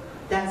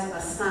 That's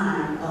a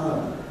sign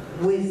of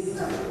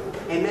wisdom.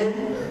 Amen?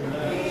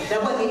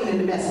 That wasn't even in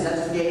the message. I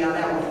just gave y'all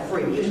that one for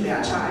free. Usually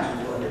I charge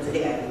you for it, but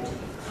today I didn't.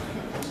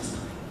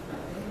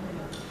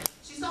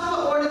 She saw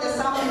the order that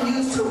Solomon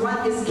used to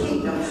run his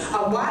kingdom.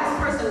 A wise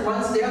person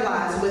runs their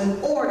lives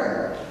with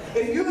order.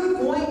 If you're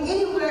going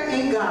anywhere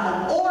in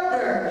God,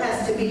 order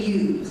has to be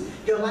used.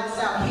 Your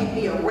lifestyle can't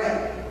be a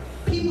wreck.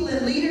 People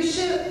in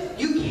leadership,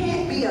 you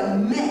can't be a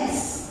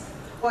mess.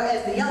 Or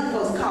as the young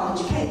folks call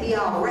it, you can't be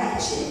all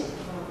ratchet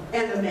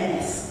and a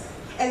mess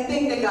and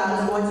think that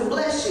God is going to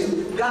bless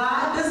you.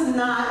 God does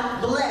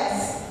not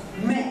bless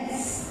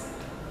mess.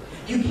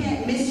 You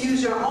can't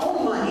misuse your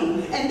own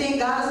money and think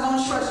God is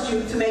going to trust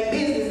you to make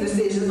business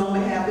decisions on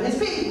behalf of his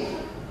people.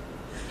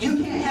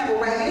 You can't have a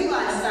raggedy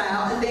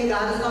lifestyle and think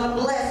God is going to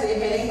bless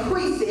it and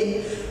increase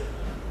it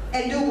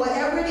and do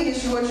whatever it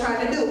is you are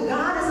trying to do.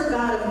 God is a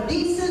God of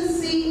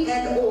decency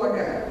and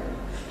order.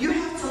 You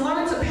have to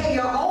learn to pay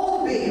your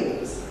own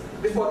bills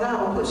before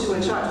God will put you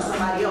in charge of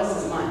somebody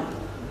else's money.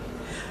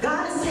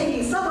 God is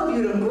taking some of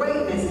you to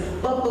greatness,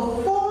 but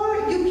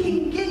before you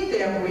can get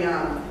there,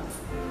 Brianna,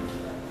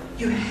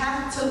 you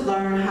have to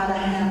learn how to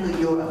handle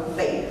your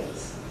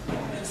affairs.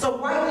 So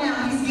right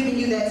now, he's giving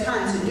you that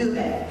time to do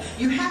that.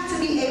 You have to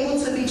be able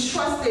to be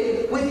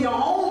trusted with your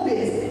own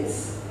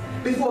business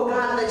before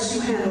God lets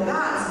you handle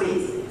God's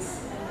business.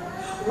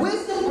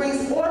 Wisdom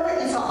brings order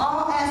into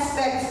all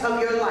aspects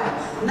of your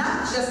life,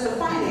 not just the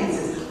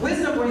finances.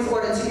 Wisdom brings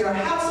order to your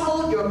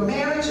household, your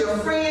marriage, your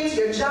friends,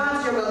 your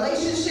jobs, your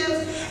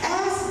relationships.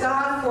 Ask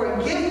God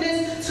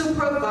forgiveness to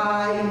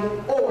provide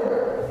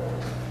order.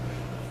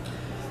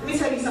 Let me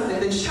tell you something.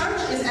 The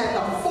church is at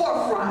the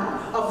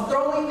forefront of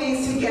throwing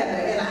things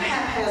together in a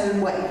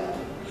haphazard way.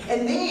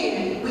 And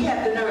then we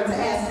have the nerve to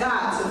ask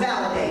God to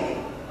validate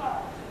it.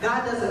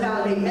 God doesn't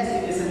validate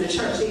messages in the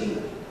church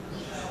either.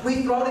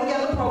 We throw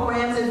together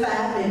programs in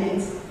 5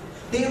 minutes.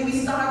 Then we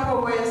start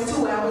programs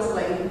 2 hours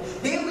late.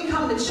 Then we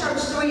come to church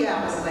 3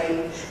 hours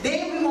late.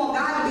 Then we want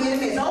God to be in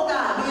the midst. Oh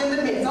God, be in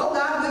the midst. Oh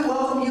God, we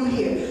welcome you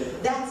here.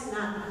 That's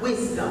not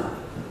wisdom.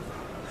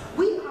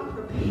 We are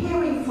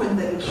preparing for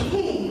the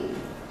King.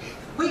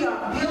 We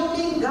are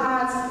building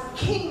God's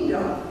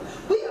kingdom.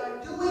 We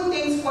are doing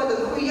things for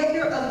the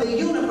creator of the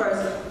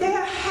universe.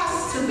 There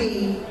has to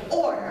be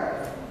order.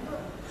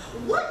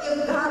 What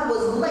if God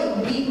was late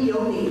meeting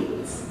your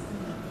needs?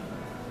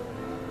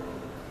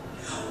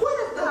 What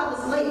if God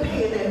was late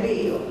paying that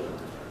bill?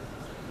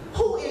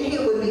 Who in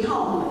here would be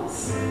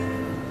homeless?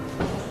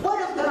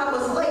 What if God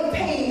was late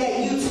paying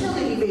that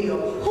utility bill?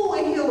 Who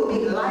in here would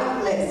be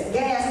lightless,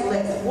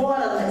 gasless,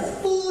 waterless,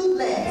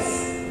 foodless?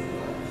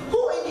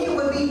 Who in here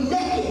would be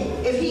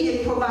naked if he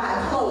didn't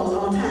provide clothes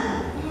on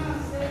time?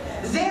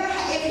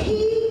 If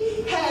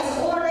he has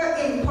order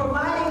in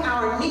providing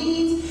our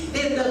needs,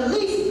 then the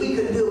least we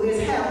could do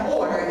is have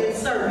order in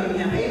serving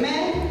him.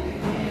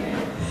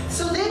 Amen?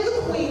 So then the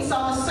queen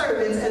saw the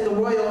servants and the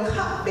royal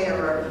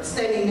cupbearer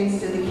standing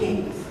next to the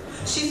king.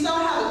 She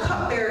saw how the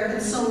cupbearer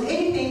consumed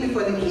anything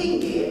before the king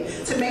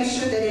did to make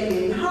sure that it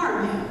didn't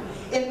harm him.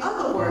 In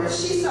other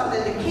words, she saw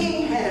that the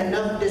king had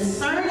enough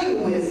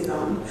discerning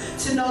wisdom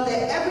to know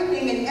that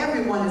everything and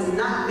everyone is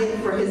not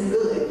meant for his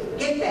good.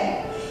 Get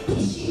that?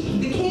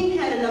 The king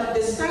had enough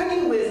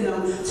discerning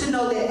wisdom to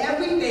know that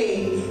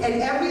everything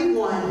and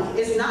everyone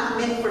is not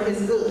meant for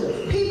his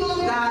good. People of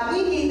God,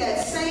 we need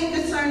that same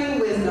discerning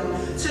wisdom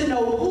to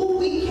know who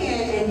we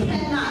can and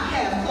cannot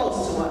have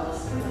close to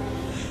us.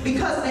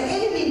 Because the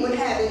enemy would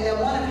have it that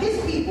one of his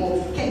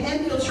people can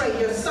infiltrate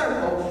your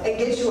circle and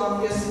get you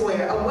off your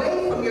square,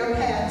 away from your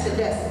path to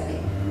destiny.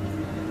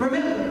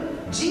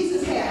 Remember,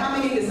 Jesus had how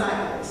many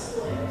disciples?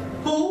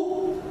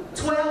 Who?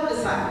 12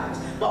 disciples.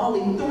 But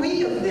only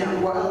 3 of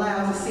them were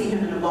allowed to see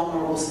him in a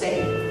vulnerable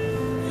state.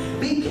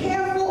 Be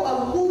careful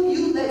of who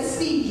you let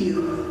see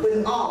you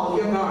with all of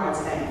your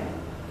guards down.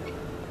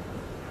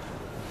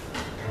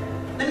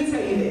 Let me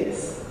tell you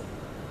this.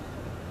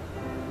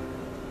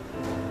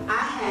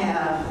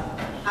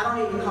 I don't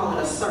even call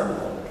it a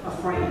circle of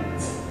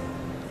friends.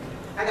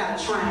 I got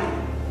a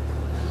triangle.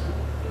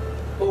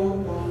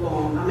 Boom, boom,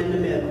 boom. I'm in the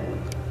middle.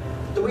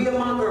 3 of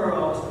my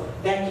girls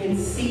that can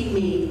see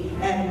me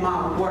at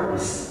my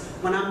worst.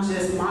 When I'm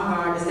just, my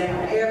guard is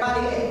down.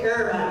 Everybody,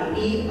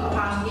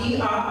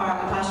 E-R-R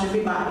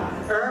apostrophe body.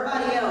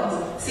 Everybody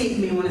else sees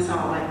me when it's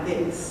all like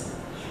this.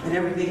 And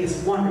everything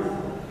is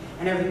wonderful.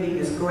 And everything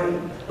is great.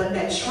 But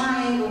that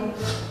triangle,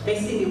 they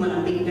see me when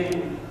I'm beat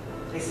down.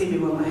 They see me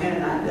when my hair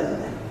not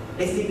done.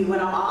 They see me when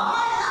I'm all,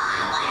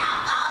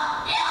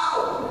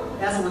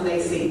 that's when they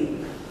see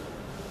me.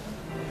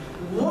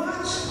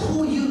 Watch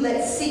who you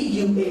let see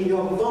you in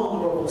your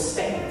vulnerable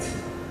state.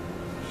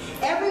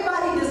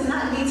 Everybody does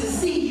not need to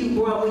see you,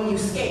 bro, when you're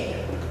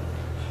scared.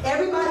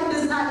 Everybody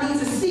does not need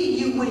to see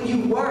you when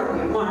you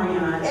worry,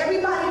 Marianne.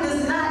 Everybody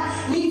does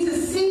not need to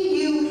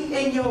see you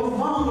in your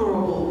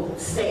vulnerable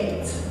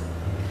state.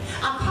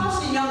 I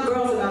caution young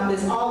girls about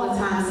this all the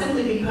time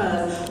simply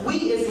because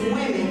we as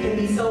women can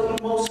be so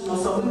emotional,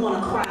 so we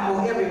want to cry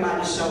on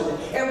everybody's shoulder.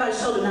 Everybody's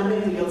shoulder not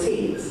meant for your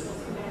tears.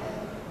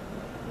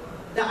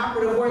 The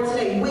operative word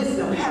today, wisdom.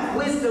 wisdom. Have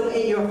wisdom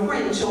in your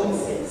friend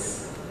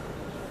choices.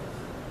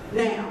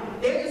 Now,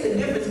 there is a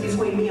difference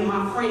between being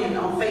my friend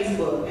on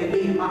Facebook and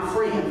being my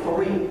friend for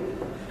real.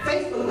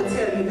 Facebook will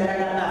tell you that I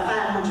got about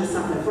 500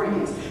 something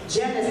friends.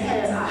 Janis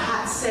has a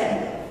hot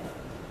 7.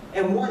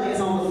 And one is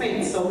on the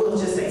fence, so we'll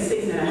just say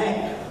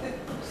 6.5.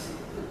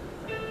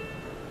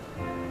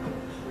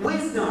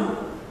 Wisdom.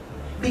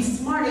 Be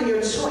smart in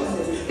your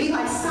choices. Be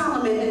like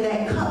Solomon in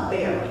that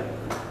cupbearer.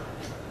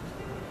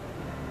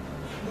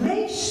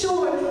 Make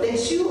sure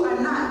that you are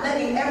not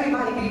letting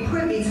everybody be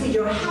privy to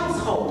your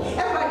household.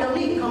 Everybody don't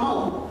need to come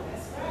over.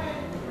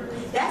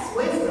 That's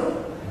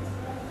wisdom.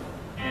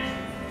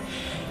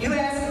 You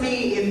ask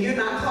me if you're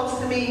not close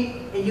to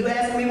me, and you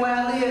ask me where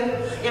I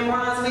live in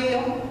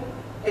Bronzeville,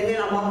 and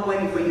then I walk away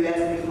before you ask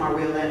me for my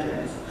real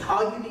address.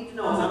 All you need to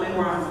know is I'm in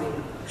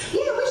Bronzeville.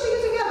 Yeah, we should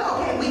get together.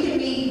 Okay, we can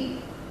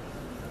meet.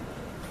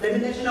 Let me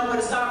let you know where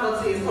the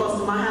Starbucks is close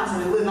to my house,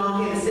 and we'll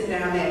go ahead and sit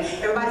down there.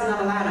 Everybody's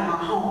not allowed in my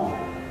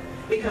home.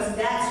 Because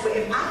that's where,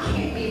 if I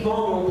can't be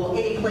vulnerable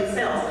anyplace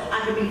else,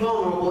 I can be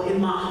vulnerable in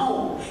my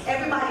home.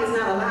 Everybody is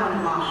not allowed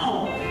in my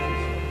home.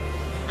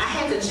 I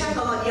had to check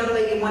on a young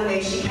lady one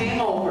day. She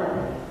came over,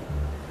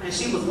 and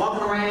she was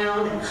walking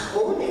around, and,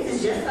 oh, this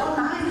is just so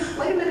nice.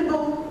 Wait a minute,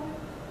 boo.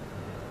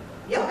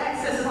 Your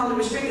access is only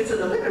restricted to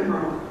the living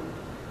room.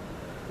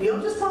 You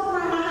don't just walk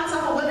around my house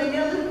all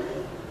willy-nilly.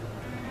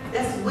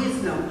 That's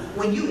wisdom.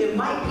 When you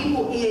invite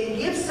people in,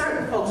 give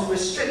certain folks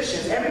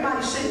restrictions.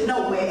 Everybody should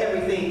know where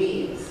everything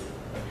is.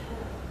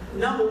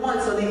 Number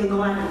 1, so they can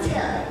go out and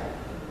tell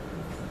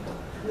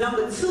it.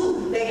 Number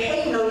 2, they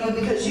hate on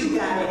you because you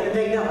got it and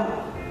they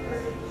don't.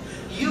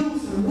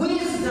 Use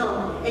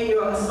wisdom in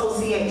your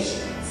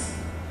associations.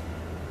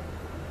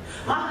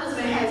 My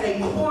husband has a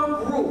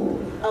core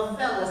group of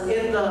fellas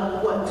in the,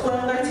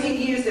 12,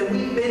 13 years that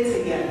we've been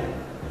together.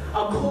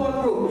 A core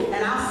group.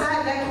 And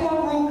outside that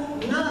core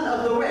group, none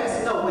of the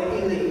rest know where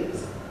he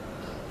lives.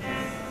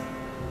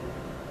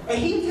 And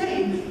he'll tell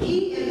you,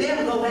 he and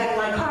them go back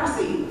like car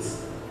seats.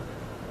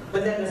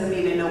 But that doesn't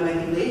mean they know where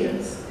he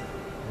lives.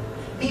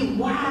 Be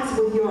wise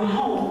with your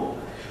home.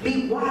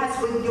 Be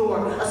wise with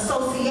your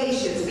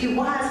associations. Be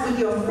wise with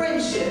your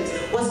friendships.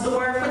 What's the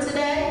word for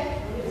today?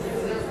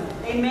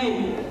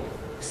 Amen.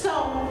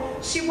 So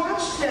she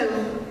watched him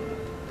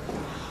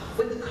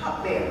with the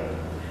cupbearer.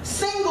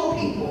 Single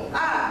people.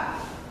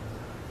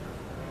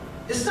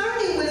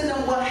 Discerning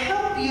wisdom will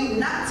help you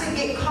not to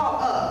get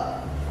caught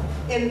up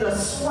in the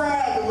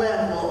swag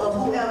level of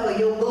whoever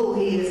your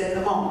boo is at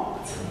the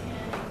moment.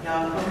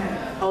 Y'all, okay,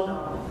 hold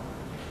on.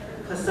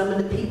 Because some of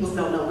the peoples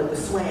don't know what the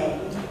swag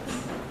is.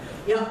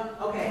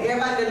 Yep, okay,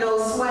 everybody that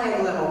knows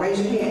swag level, raise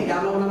your hand.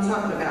 Y'all know what I'm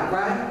talking about,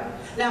 right?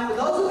 Now, for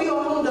those of you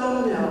who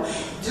don't know,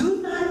 do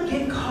not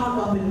get caught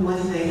up in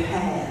what they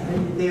have,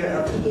 and their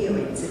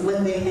appearance, and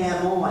what they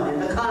have on,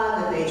 and the car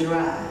that they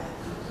drive.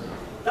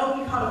 Don't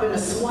get caught up in the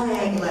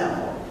swag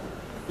level.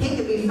 He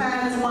could be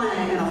fine as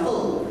wine and a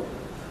fool.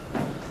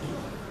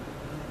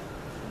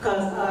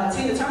 Because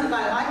Tina Turner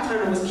thought Ike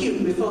Turner was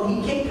cute before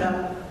he kicked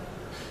her.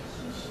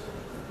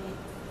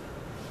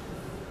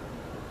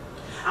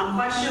 I'm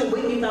quite sure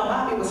Whitney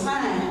thought Bobby was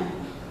fine.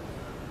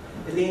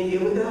 And then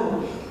here we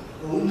go.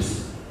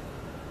 Oops.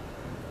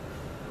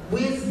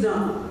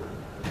 Wisdom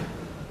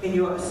in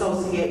your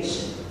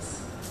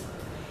associations.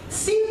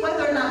 See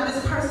whether or not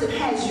this person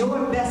has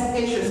your best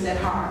interest at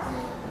heart.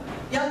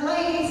 Young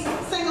ladies,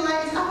 single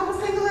ladies,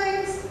 single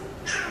ladies.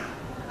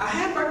 A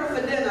hamburger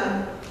for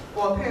dinner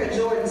or a pair of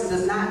Jordans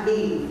does not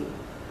mean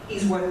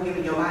he's worth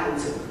giving your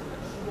body to.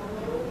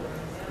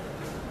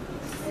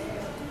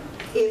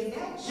 If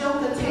that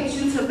joker takes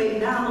you to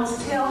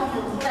McDonald's, tell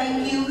him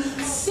thank you,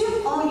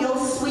 sip on your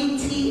sweet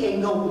tea,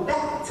 and go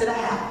back to the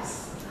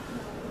house.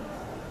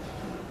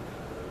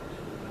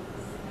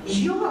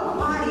 Your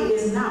body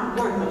is not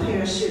worth a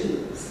pair of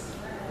shoes.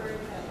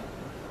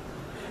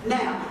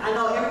 Now, I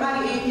know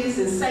everybody in here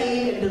is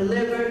saved and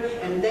delivered,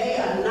 and they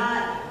are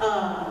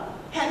not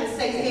having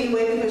sex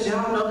anyway, because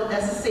y'all know that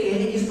that's a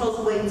sin, and you're supposed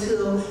to wait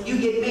until you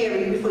get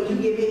married before you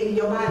give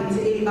your body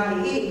to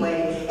anybody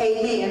anyway.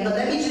 Amen. But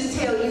let me just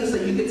tell you, so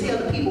you can tell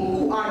the people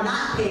who are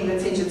not paying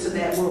attention to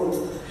that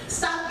rule.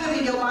 Stop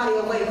giving your body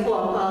away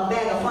for a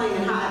bag of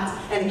Flaming Hots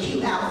and a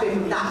cute outfit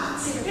from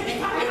Dots.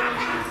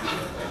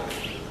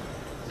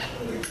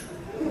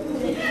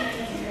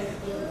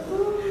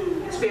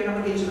 Spirit,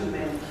 I'm gonna get you in a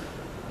minute.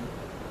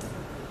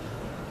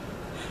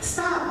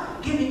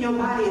 Stop giving your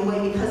body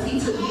away because he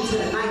took you to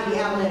the Nike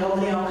outlet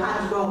over there on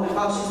Cottage Grove and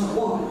bought you some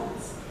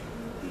ones.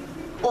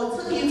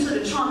 Or took you to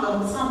the trunk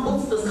of some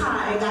booster's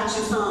car and got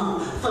you some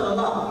for the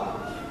Lord.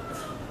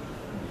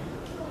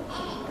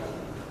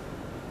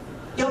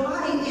 Your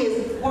body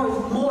is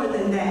worth more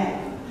than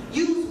that.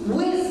 Use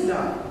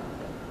wisdom.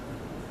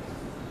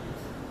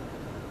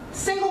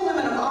 Single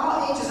women of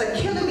all ages are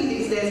killing me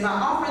these days by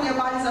offering their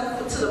bodies up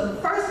to the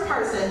first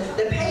person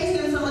that pays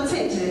them some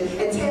attention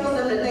and tells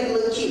them that they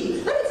look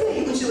cute. Let me tell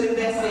you what you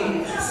invest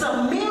in.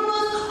 Some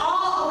mirrors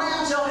all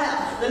around your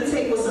house. Let me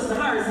tell you what Sister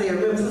Hearn said.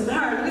 Remember Sister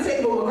Hearn? Let me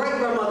tell you what my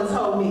great-grandmother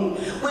told me.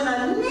 When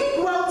a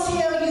Negro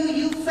tell you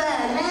you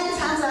fine, 9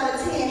 times out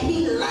of 10, he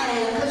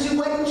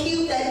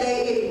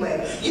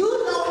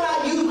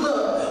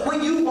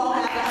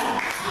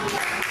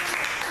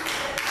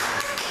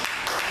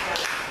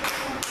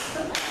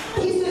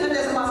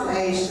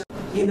Aisha.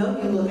 You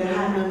know you looking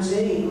hot in them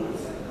jeans.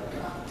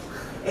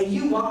 And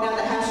you walk out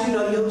the house, you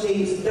know your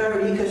jeans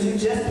dirty because you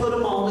just put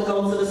them on to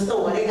go to the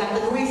store. They got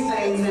the grease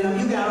stains in them.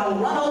 You got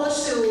on run-over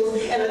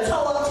shoes and a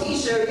toe-up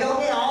t-shirt, your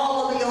hair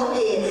all over your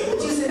head.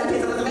 But you sit up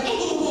here and say,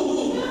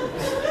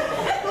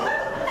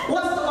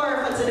 what's the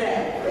word for today?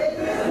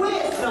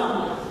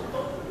 Wisdom.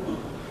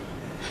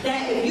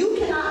 That if you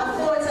cannot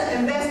afford to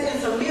invest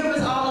in some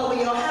mirrors all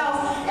over your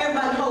house,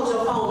 everybody hold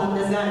your phone up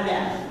that's got it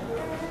down.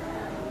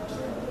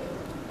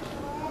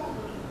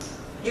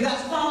 You got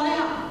your phone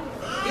out?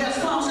 You got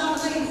your phone, Sean,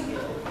 please?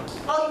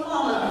 Hold your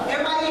phone up.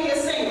 Everybody in here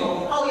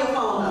single, hold your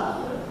phone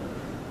up.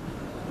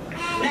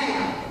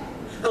 Now,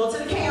 go to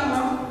the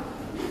camera.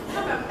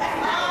 Go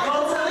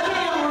to the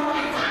camera.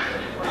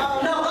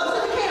 No, go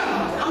to the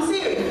camera. I'm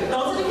serious. Go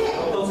to the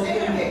camera. Go to the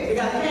camera. You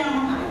got the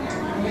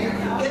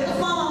camera? Get the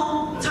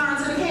phone, turn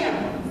to the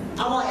camera.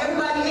 I want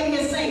everybody in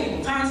here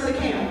single. Turn to the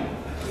camera.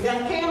 You got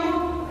the camera?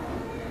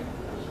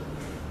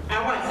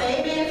 All right, say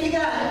amen if you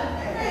got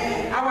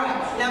it. All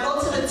right, now go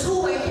to the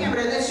two-way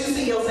camera that lets you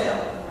see yourself.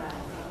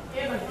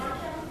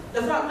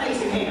 The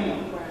front-facing camera.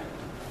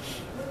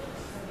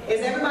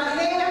 Is everybody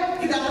there?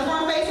 You got the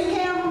front-facing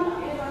camera?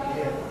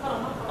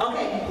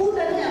 Okay, who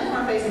doesn't have the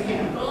front-facing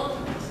camera?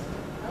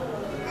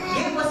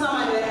 Get with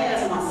somebody that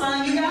has one.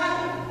 Son, you got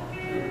it?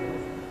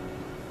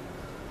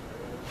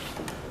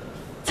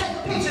 Take a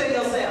picture of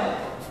yourself.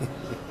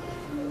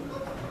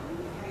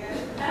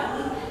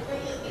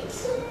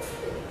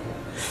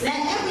 Now,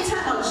 every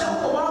time a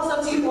joker walks up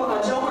to you, or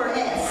a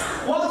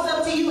joker-ess walks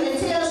up to you and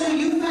tells you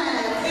you fine,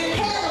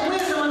 have the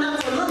wisdom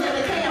enough to look at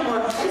the camera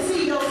and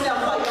see yourself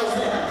for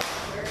yourself.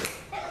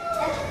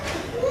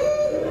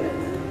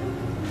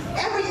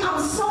 I'm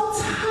so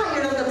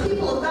tired of the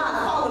people of God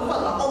calling for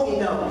the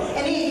okey-doke,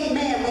 and then get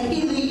mad when he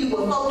leave you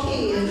with 4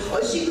 kids,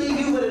 or she leave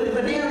you with a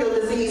venereal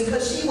disease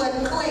because she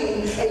wasn't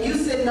clean, and you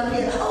sitting up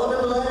here, oh,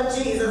 the blood of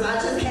Jesus, I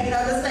just can't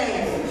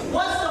understand it.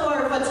 What's the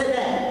word for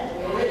today?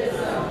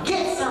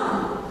 Get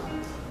some.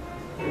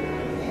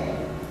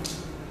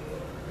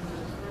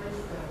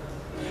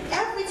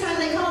 Every time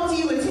they come to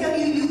you and tell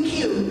you you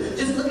cute,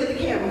 just look at the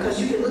camera, because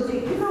you can look at,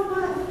 you know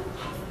what?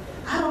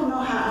 I don't know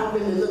how I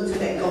really look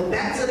today. Go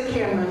back to the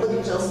camera and look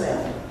at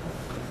yourself.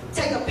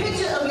 Take a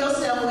picture of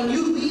yourself when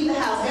you leave the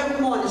house every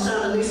morning,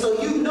 Shauna,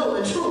 so you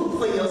know the truth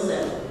for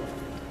yourself.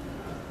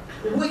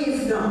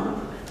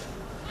 Wisdom.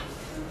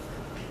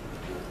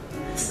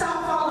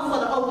 Stop falling for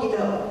the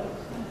okey-doke.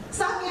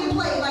 Stop getting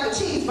played like a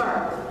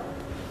cheeseburger.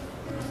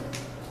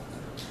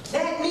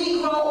 That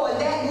Negro or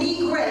that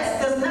Negress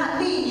does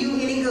not mean you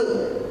any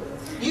good.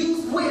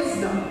 Use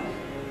wisdom.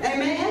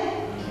 Amen?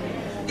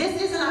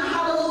 This isn't a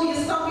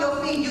hallelujah, stomp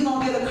your feet, you're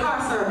going to get a car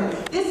sermon.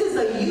 This is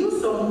a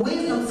use of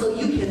wisdom so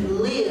you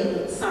can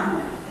live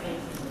sermon.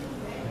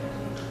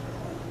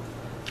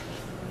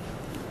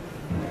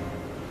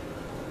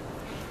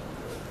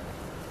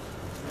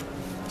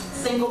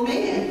 Single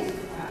men,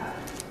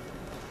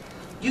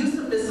 use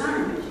of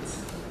discernment.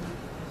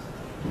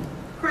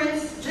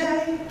 Chris,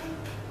 Jay,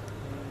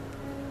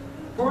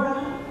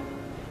 bruh,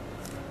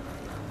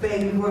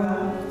 baby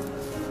bruh,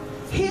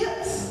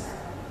 hips,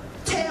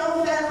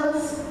 tail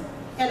feathers,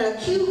 and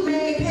a cute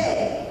mani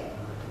peg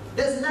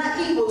does not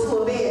equal to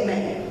a bed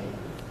man.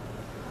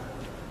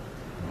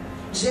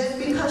 Just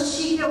because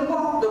she can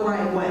walk the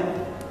right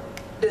way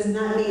does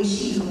not mean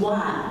she's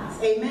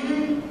wise.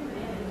 Amen?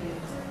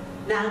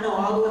 Now I know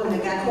all the women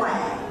that got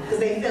quiet because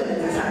they feel it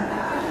this time.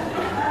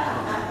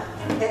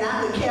 And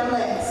I could care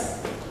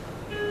less.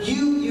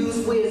 You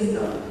use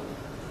wisdom.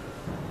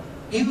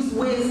 Use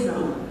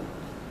wisdom.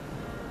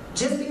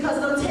 Just because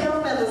them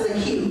tail feathers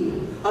are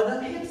cute, or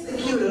them hips are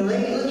cute, or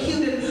they look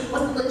cute, and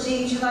what's the little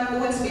jeans you like to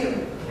wear,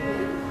 Spirit?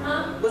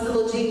 Huh? What's the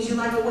little jeans you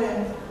like to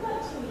wear?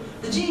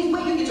 The jeans,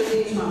 where you get your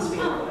jeans from,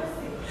 Spirit?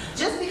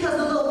 Just because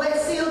the little wet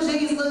seal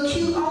jeans look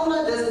cute on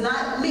her does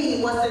not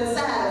mean what's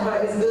inside of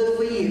her is good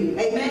for you.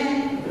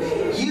 Amen?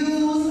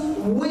 Use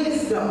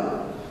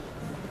wisdom.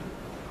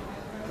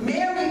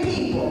 Married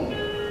people,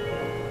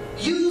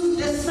 use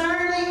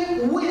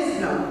discerning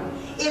wisdom.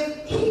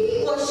 If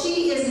he or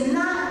she is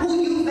not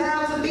who you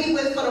vow to be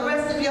with for the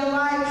rest of your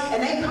life,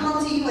 and they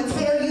come to you and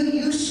tell you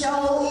you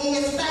sure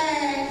is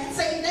fine,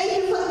 say thank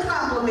you for the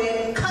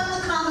compliment,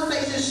 cut the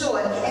conversation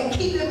short, and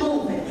keep it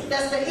moving.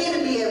 That's the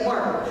enemy at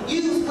work.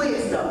 Use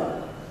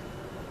wisdom.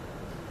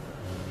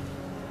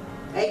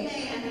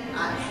 Amen.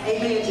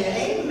 Amen,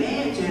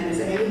 Janis.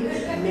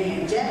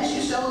 Amen. Janis,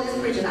 you sure is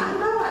preaching. I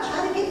know. I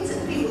try to get to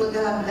the people of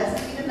God.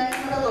 Blessed be the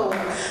name of the Lord.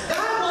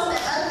 God wants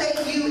to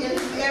elevate you in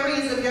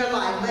areas of your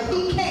life, but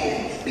He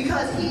can't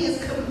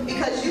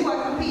because you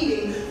are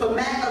competing for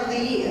Man of the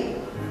Year.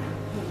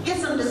 Get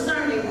some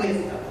discerning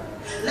wisdom.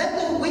 Let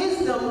the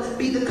wisdom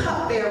be the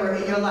cupbearer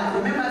in your life.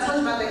 Remember I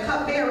told you about that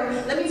cupbearer?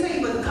 Let me tell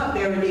you what the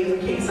cupbearer did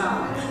for King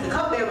Solomon. The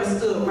cupbearer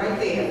stood right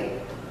there.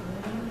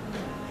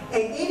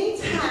 And any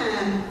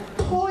time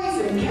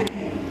poison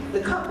came,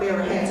 the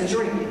cupbearer had to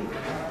drink it.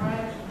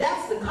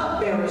 That's the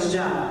cupbearer's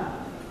job.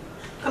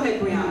 Come here,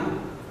 Brianna.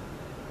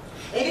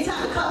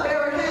 Anytime the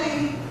cupbearer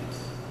came,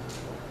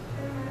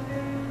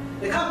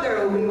 The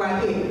cupbearer will be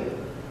right here.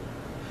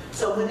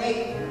 So when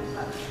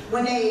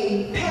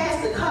they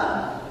passed the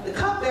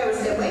cupbearer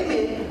said, wait a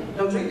minute,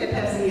 don't drink that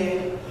Pepsi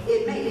yet.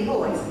 It may be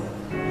poison.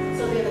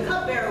 So then the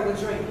cupbearer would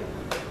drink it.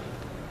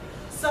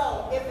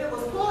 So if it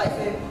was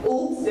poison,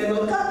 oops, there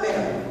goes the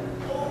cupbearer.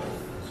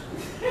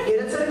 Get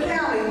it to the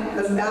county,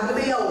 because it's about to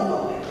be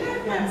over.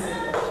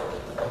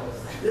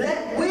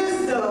 Let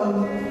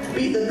wisdom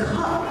be the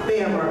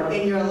cupbearer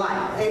in your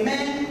life.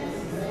 Amen?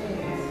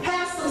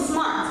 Have some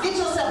smarts. Get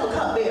yourself a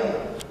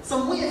cupbearer.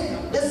 Some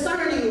wisdom,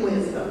 discerning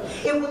wisdom.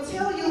 It will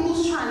tell you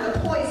who's trying to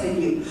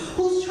poison you,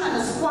 who's trying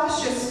to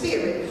squash your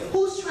spirit,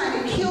 who's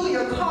trying to kill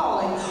your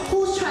calling,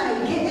 who's trying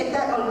to get at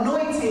that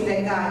anointing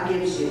that God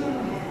gives you.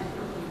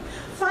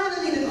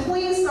 Finally, the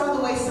queen saw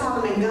the way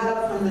Solomon got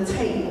up from the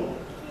table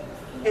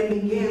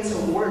and began to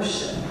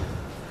worship.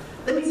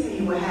 Let me tell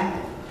you what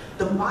happened.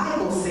 The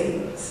Bible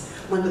says,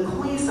 when the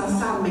queen saw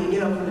Solomon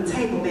get up from the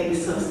table, baby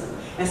sister,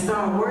 and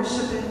started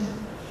worshiping,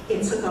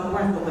 it took her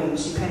breath away and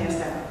she passed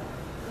out.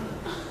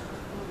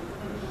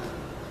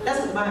 That's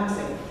what the Bible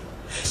says.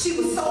 She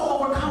was so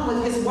overcome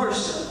with his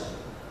worship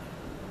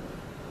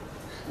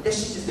that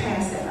she just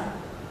passed out.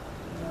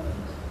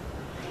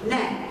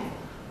 Now,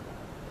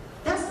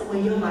 that's the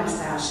way your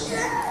lifestyle should be.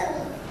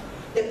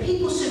 That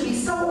people should be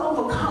so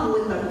overcome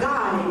with the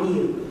God in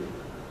you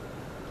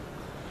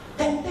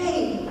that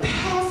they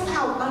pass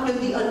out under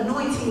the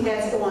anointing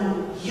that's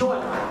on your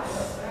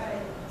life.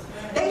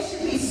 They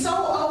should be so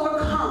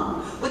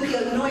overcome with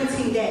the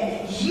anointing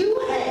that you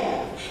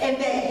have and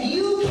that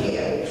you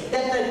carry,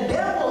 that the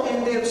devil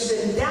in them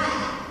should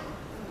die.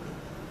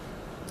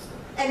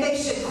 And they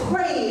should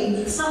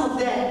crave some of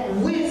that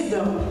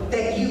wisdom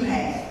that you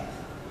have.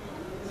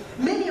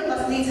 Many of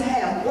us need to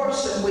have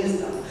worship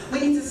wisdom. We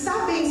need to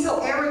stop being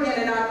so arrogant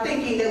in our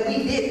thinking that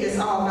we did this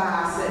all by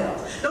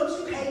ourselves. Don't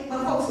you hate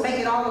when folks make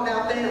it all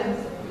about them?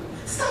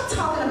 Stop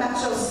talking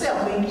about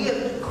yourself and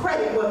give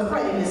credit where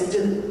credit is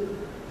due.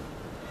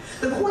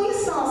 The queen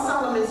saw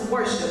Solomon's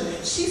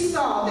worship. She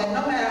saw that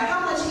no matter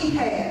how much he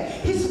had,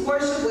 his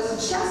worship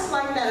was just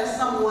like that of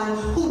someone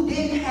who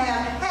didn't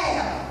have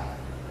half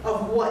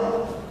of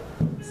what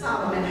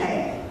Solomon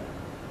had.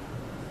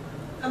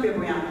 Come here,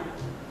 Brianna.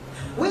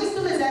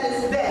 Wisdom is at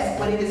its best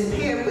when it is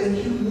paired with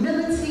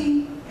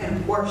humility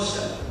and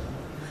worship.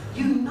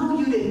 You know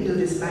you didn't do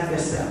this by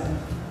yourself.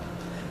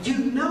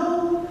 You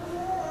know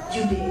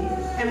you did.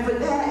 And for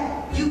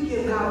that, you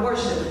give God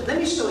worship. Let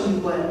me show you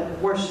what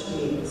worship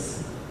is.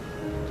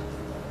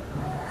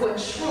 What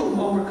true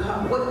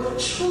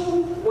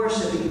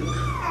worship is.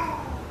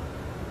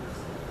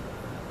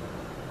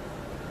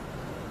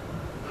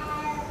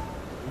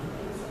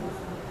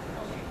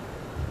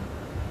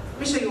 Let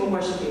me show you what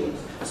worship is.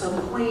 So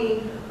the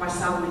queen or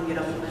Solomon get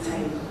up from the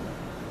table.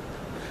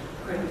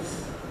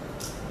 Praise.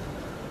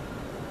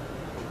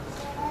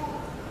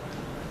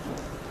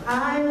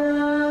 I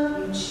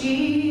love you,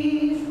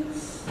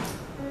 Jesus.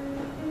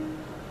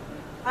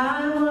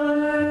 I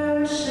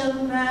worship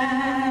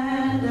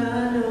and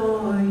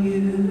adore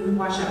you.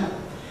 Watch out.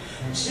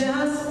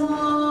 Just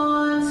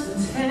want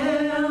to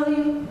tell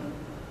you,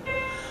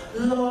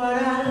 Lord,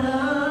 I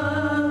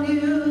love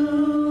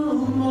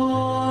you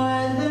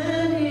more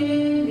than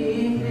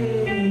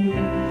anything.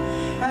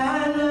 I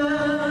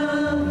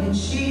love you,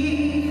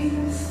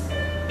 Jesus.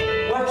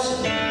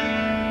 Worship.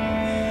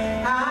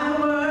 I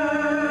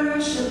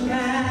worship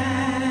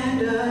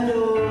and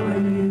adore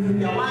you.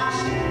 Now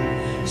watch it.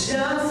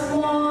 Just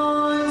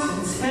want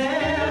to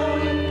tell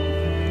you,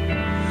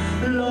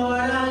 Lord,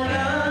 I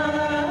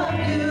love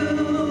you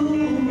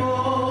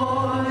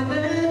more than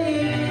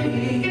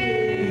anything.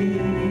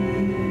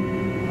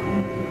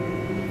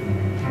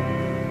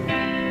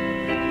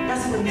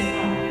 That's what he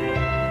saw.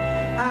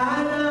 I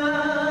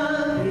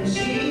love you,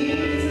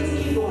 Jesus.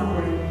 Keep going,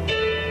 Brie.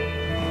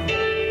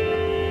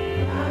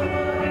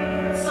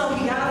 So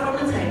he got up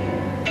from the table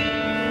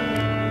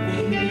and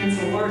he began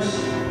to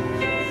worship.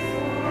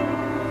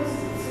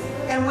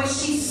 And when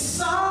she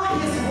saw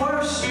his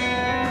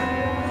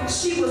worship,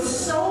 she was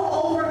so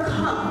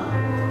overcome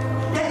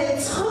that it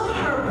took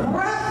her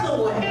breath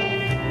away.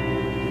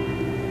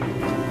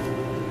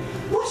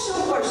 What's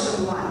your worship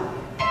like?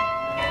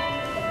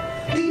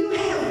 Do you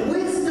have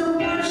wisdom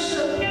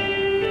worship?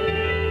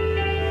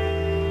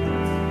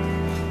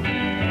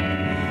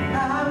 I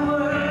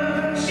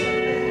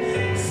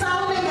worship.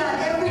 Solomon got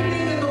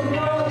everything in the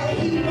world that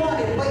he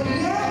wanted, but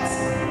yet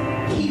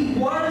he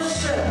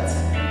worshiped.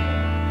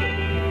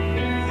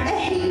 And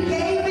he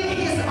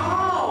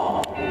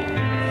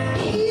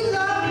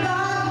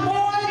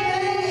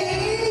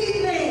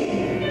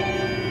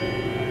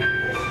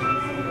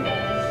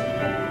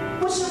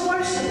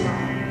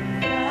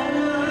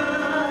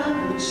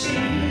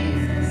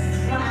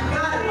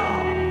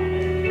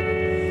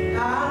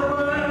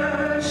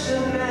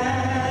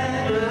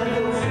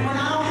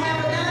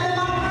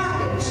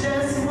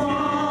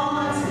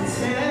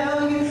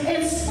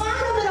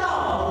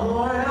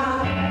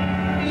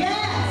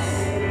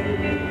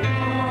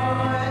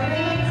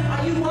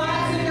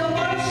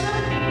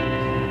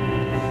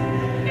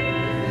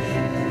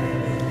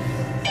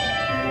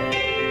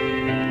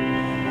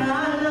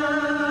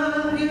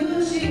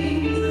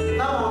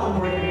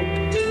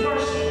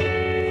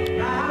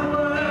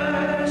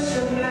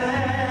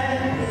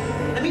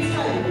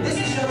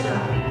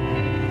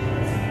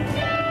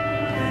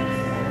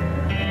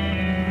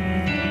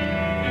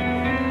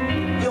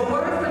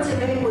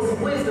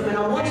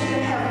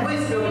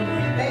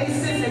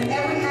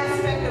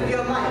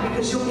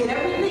because you'll get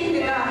everything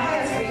that God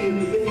has for you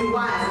if you're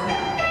wise about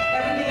it.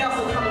 Everything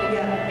else will come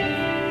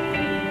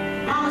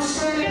together. Mama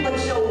Shannon,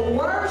 but your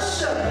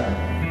worship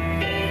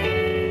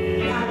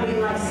gotta be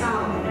like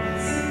Solomon.